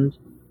 And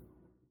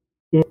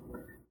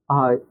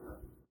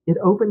it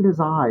opened his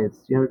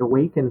eyes, it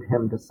awakened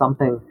him to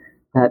something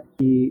that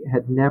he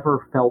had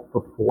never felt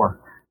before.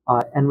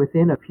 And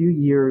within a few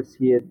years,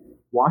 he had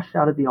washed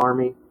out of the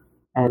Army,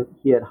 and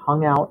he had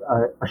hung out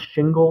a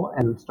shingle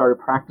and started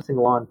practicing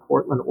law in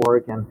Portland,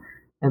 Oregon.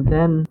 And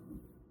then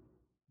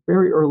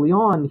very early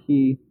on,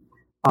 he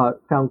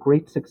found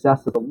great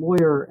success as a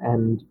lawyer,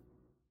 and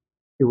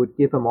it would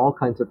give him all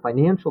kinds of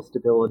financial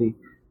stability.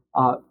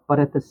 But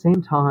at the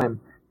same time,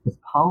 his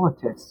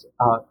politics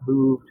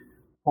moved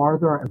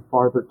farther and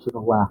farther to the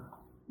left.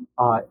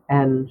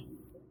 And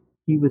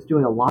he was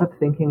doing a lot of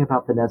thinking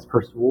about the Nez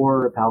Perce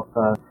War, about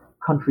the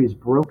country's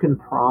broken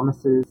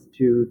promises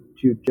to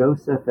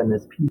Joseph and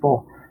his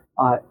people.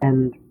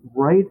 And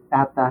right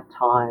at that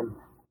time,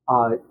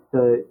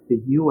 the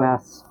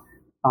U.S.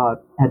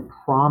 Had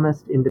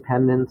promised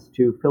independence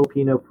to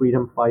Filipino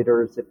freedom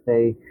fighters if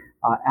they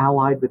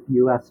allied with the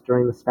U.S.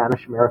 during the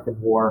Spanish-American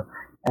War.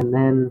 And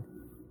then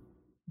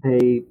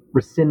they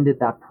rescinded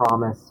that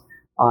promise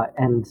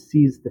and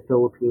seized the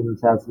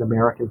Philippines as an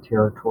American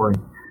territory.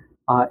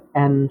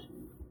 And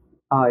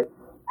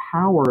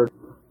Howard,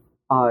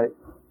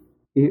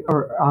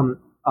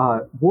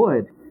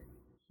 Wood,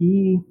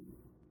 he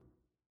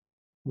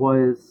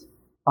was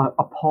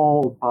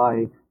appalled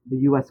by the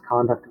U.S.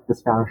 conduct of the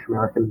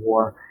Spanish-American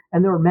War,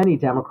 and there were many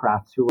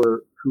Democrats who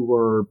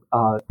were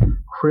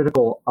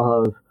critical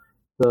of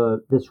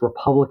this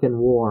Republican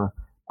War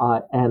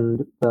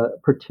and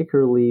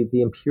particularly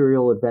the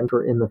imperial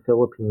adventure in the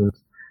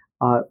Philippines.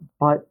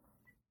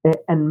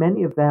 And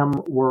many of them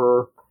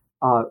were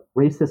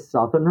racist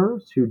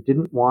Southerners who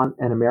didn't want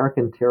an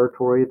American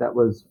territory that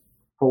was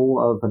full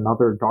of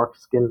another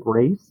dark-skinned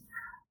race.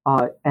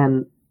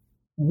 And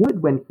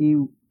Wood, when he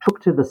took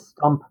to the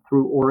stump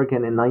through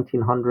Oregon in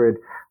 1900,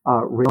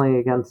 railing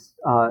against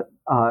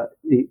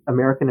the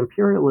American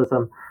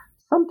imperialism,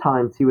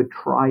 sometimes he would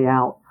try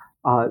out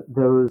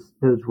those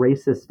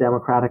racist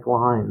Democratic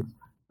lines.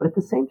 But at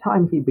the same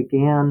time, he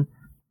began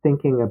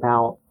thinking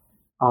about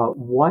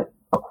what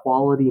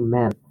equality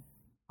meant.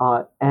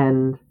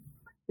 And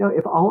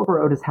if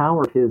Oliver Otis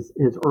Howard, his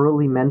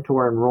early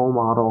mentor and role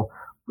model,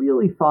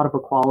 really thought of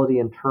equality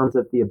in terms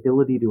of the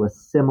ability to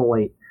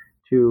assimilate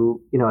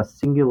to, a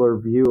singular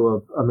view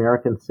of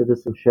American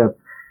citizenship.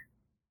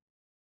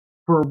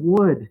 For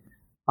Wood,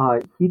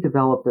 he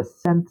developed a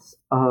sense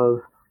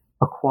of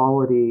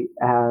equality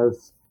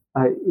as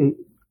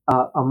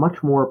a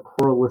much more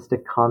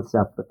pluralistic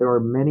concept, that there are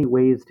many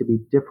ways to be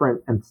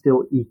different and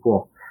still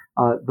equal.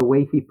 The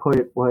way he put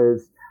it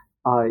was,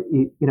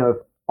 if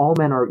all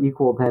men are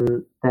equal,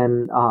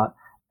 then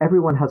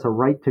everyone has a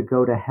right to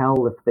go to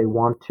hell if they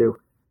want to.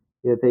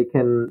 They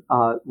can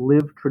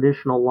live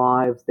traditional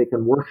lives, they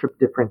can worship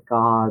different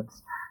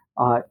gods,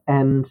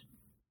 and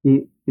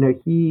he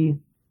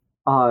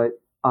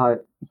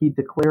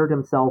declared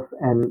himself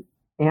an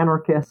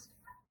anarchist.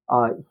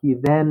 He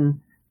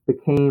then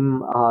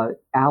became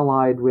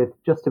allied with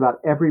just about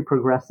every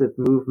progressive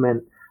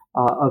movement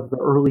of the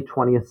early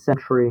 20th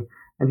century,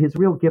 and he's a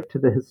real gift to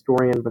the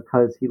historian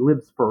because he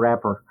lives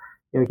forever.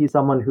 He's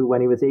someone who,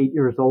 when he was 8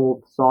 years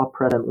old, saw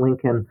President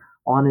Lincoln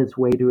on his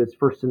way to his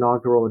first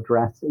inaugural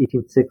address,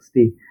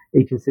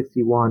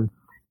 1861.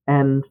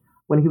 And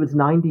when he was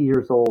 90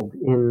 years old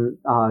in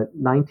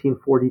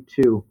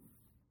 1942,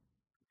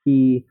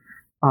 he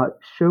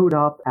showed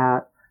up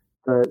at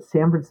the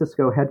San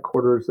Francisco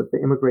headquarters of the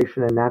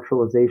Immigration and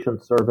Naturalization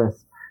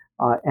Service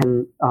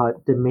and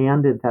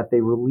demanded that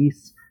they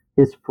release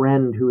his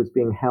friend who was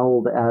being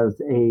held as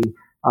a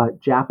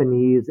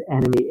Japanese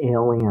enemy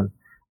alien.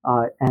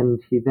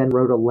 And he then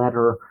wrote a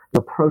letter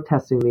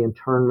protesting the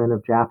internment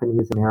of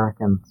Japanese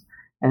Americans.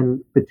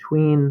 And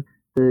between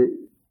the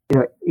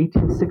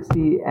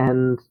 1860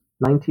 and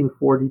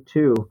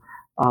 1942,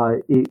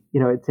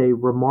 it's a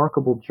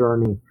remarkable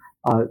journey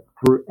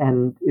through,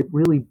 and it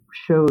really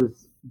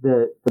shows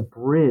the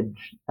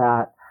bridge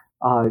that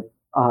of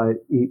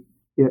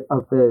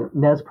the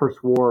Nez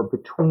Perce War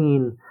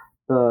between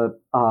the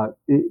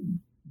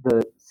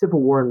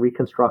Civil War and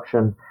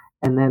Reconstruction,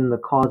 and then the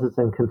causes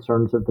and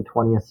concerns of the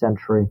 20th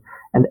century.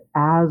 And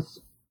as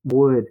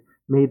Wood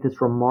made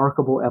this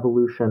remarkable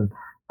evolution,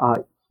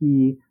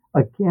 he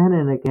again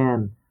and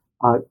again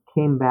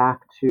came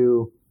back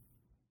to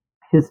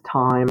his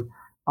time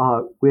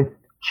with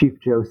Chief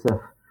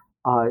Joseph.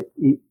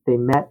 They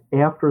met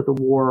after the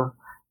war.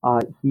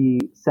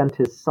 He sent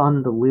his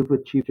son to live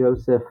with Chief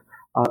Joseph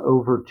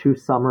over 2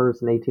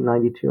 summers in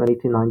 1892 and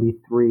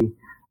 1893.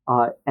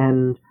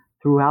 And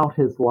throughout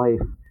his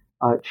life,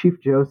 Chief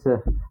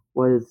Joseph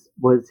was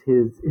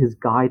his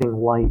guiding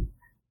light.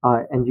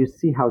 And you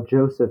see how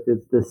Joseph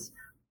is this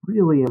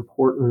really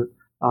important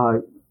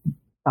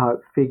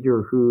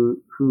figure who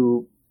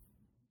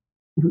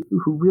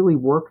really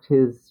worked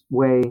his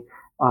way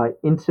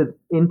into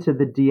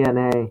the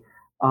DNA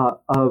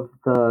of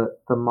the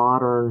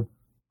modern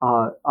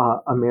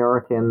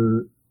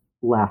American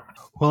left.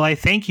 Well, I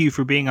thank you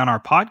for being on our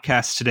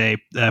podcast today,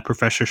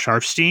 Professor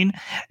Sharfstein.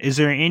 Is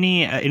there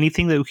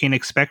anything that we can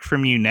expect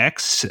from you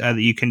next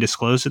that you can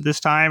disclose at this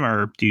time,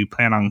 or do you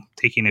plan on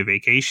taking a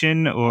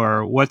vacation,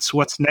 or what's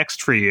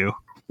next for you?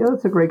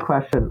 That's a great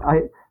question.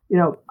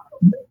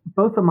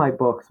 Both of my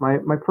books,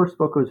 my first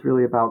book was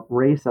really about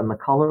race and the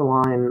color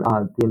line,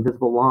 the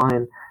invisible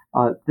line.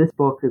 This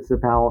book is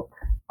about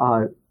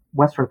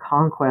Western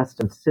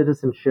conquest and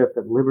citizenship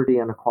and liberty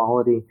and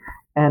equality.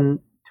 And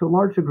to a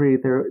large degree,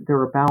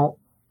 they're about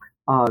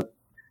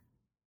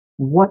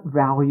what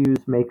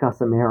values make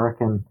us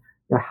American.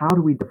 How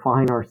do we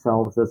define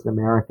ourselves as an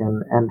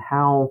American, and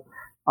how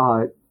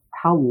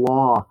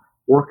law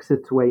works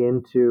its way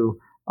into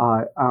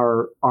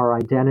our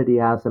identity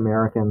as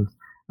Americans.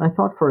 And I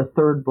thought for a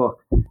third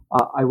book,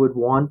 I would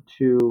want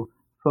to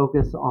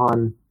focus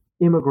on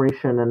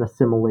immigration and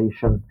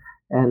assimilation.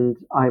 And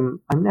I'm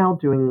now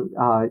doing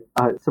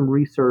some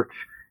research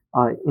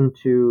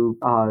into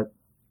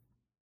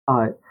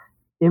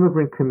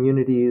immigrant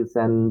communities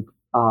and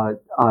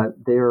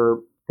their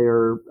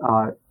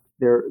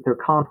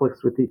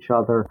conflicts with each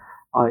other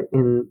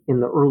in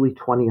the early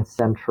 20th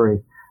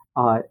century.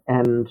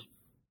 And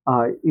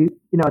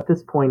at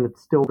this point,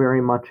 it's still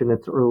very much in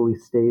its early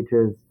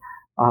stages,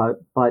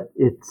 but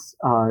it's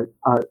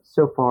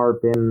so far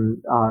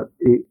been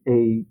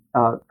a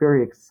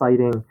very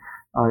exciting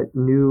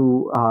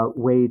new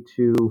way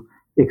to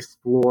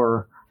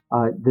explore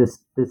this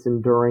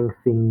enduring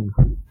theme.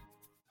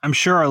 I'm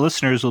sure our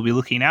listeners will be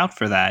looking out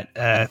for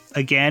that.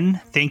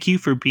 Again, thank you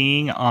for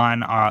being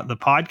on the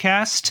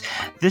podcast.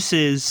 This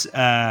is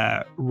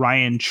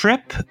Ryan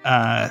Tripp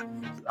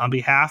on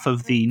behalf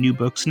of the New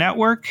Books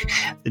Network,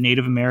 the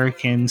Native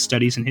American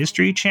Studies and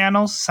History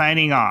channel,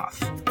 signing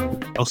off.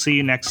 I'll see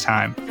you next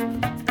time.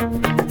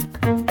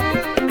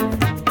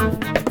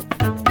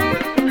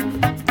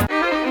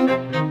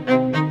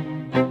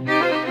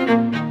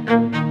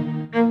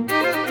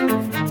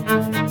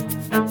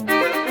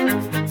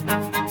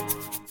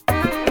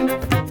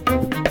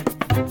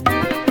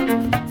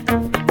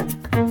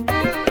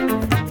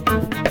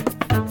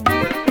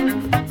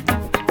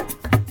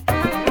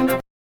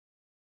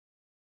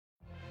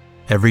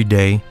 Every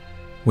day,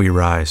 we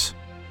rise,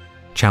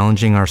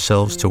 challenging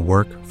ourselves to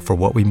work for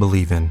what we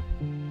believe in.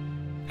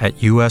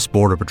 At U.S.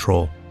 Border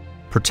Patrol,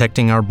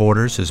 Protecting our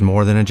borders is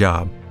more than a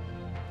job.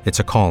 It's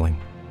a calling.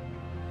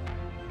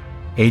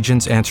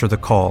 Agents answer the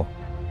call,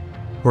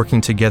 working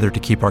together to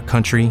keep our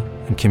country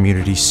and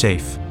communities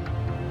safe.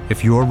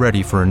 If you're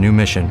ready for a new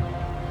mission,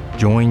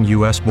 join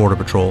U.S. Border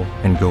Patrol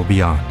and go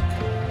beyond.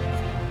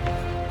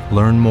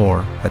 Learn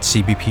more at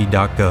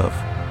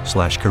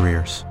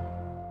cbp.gov/careers.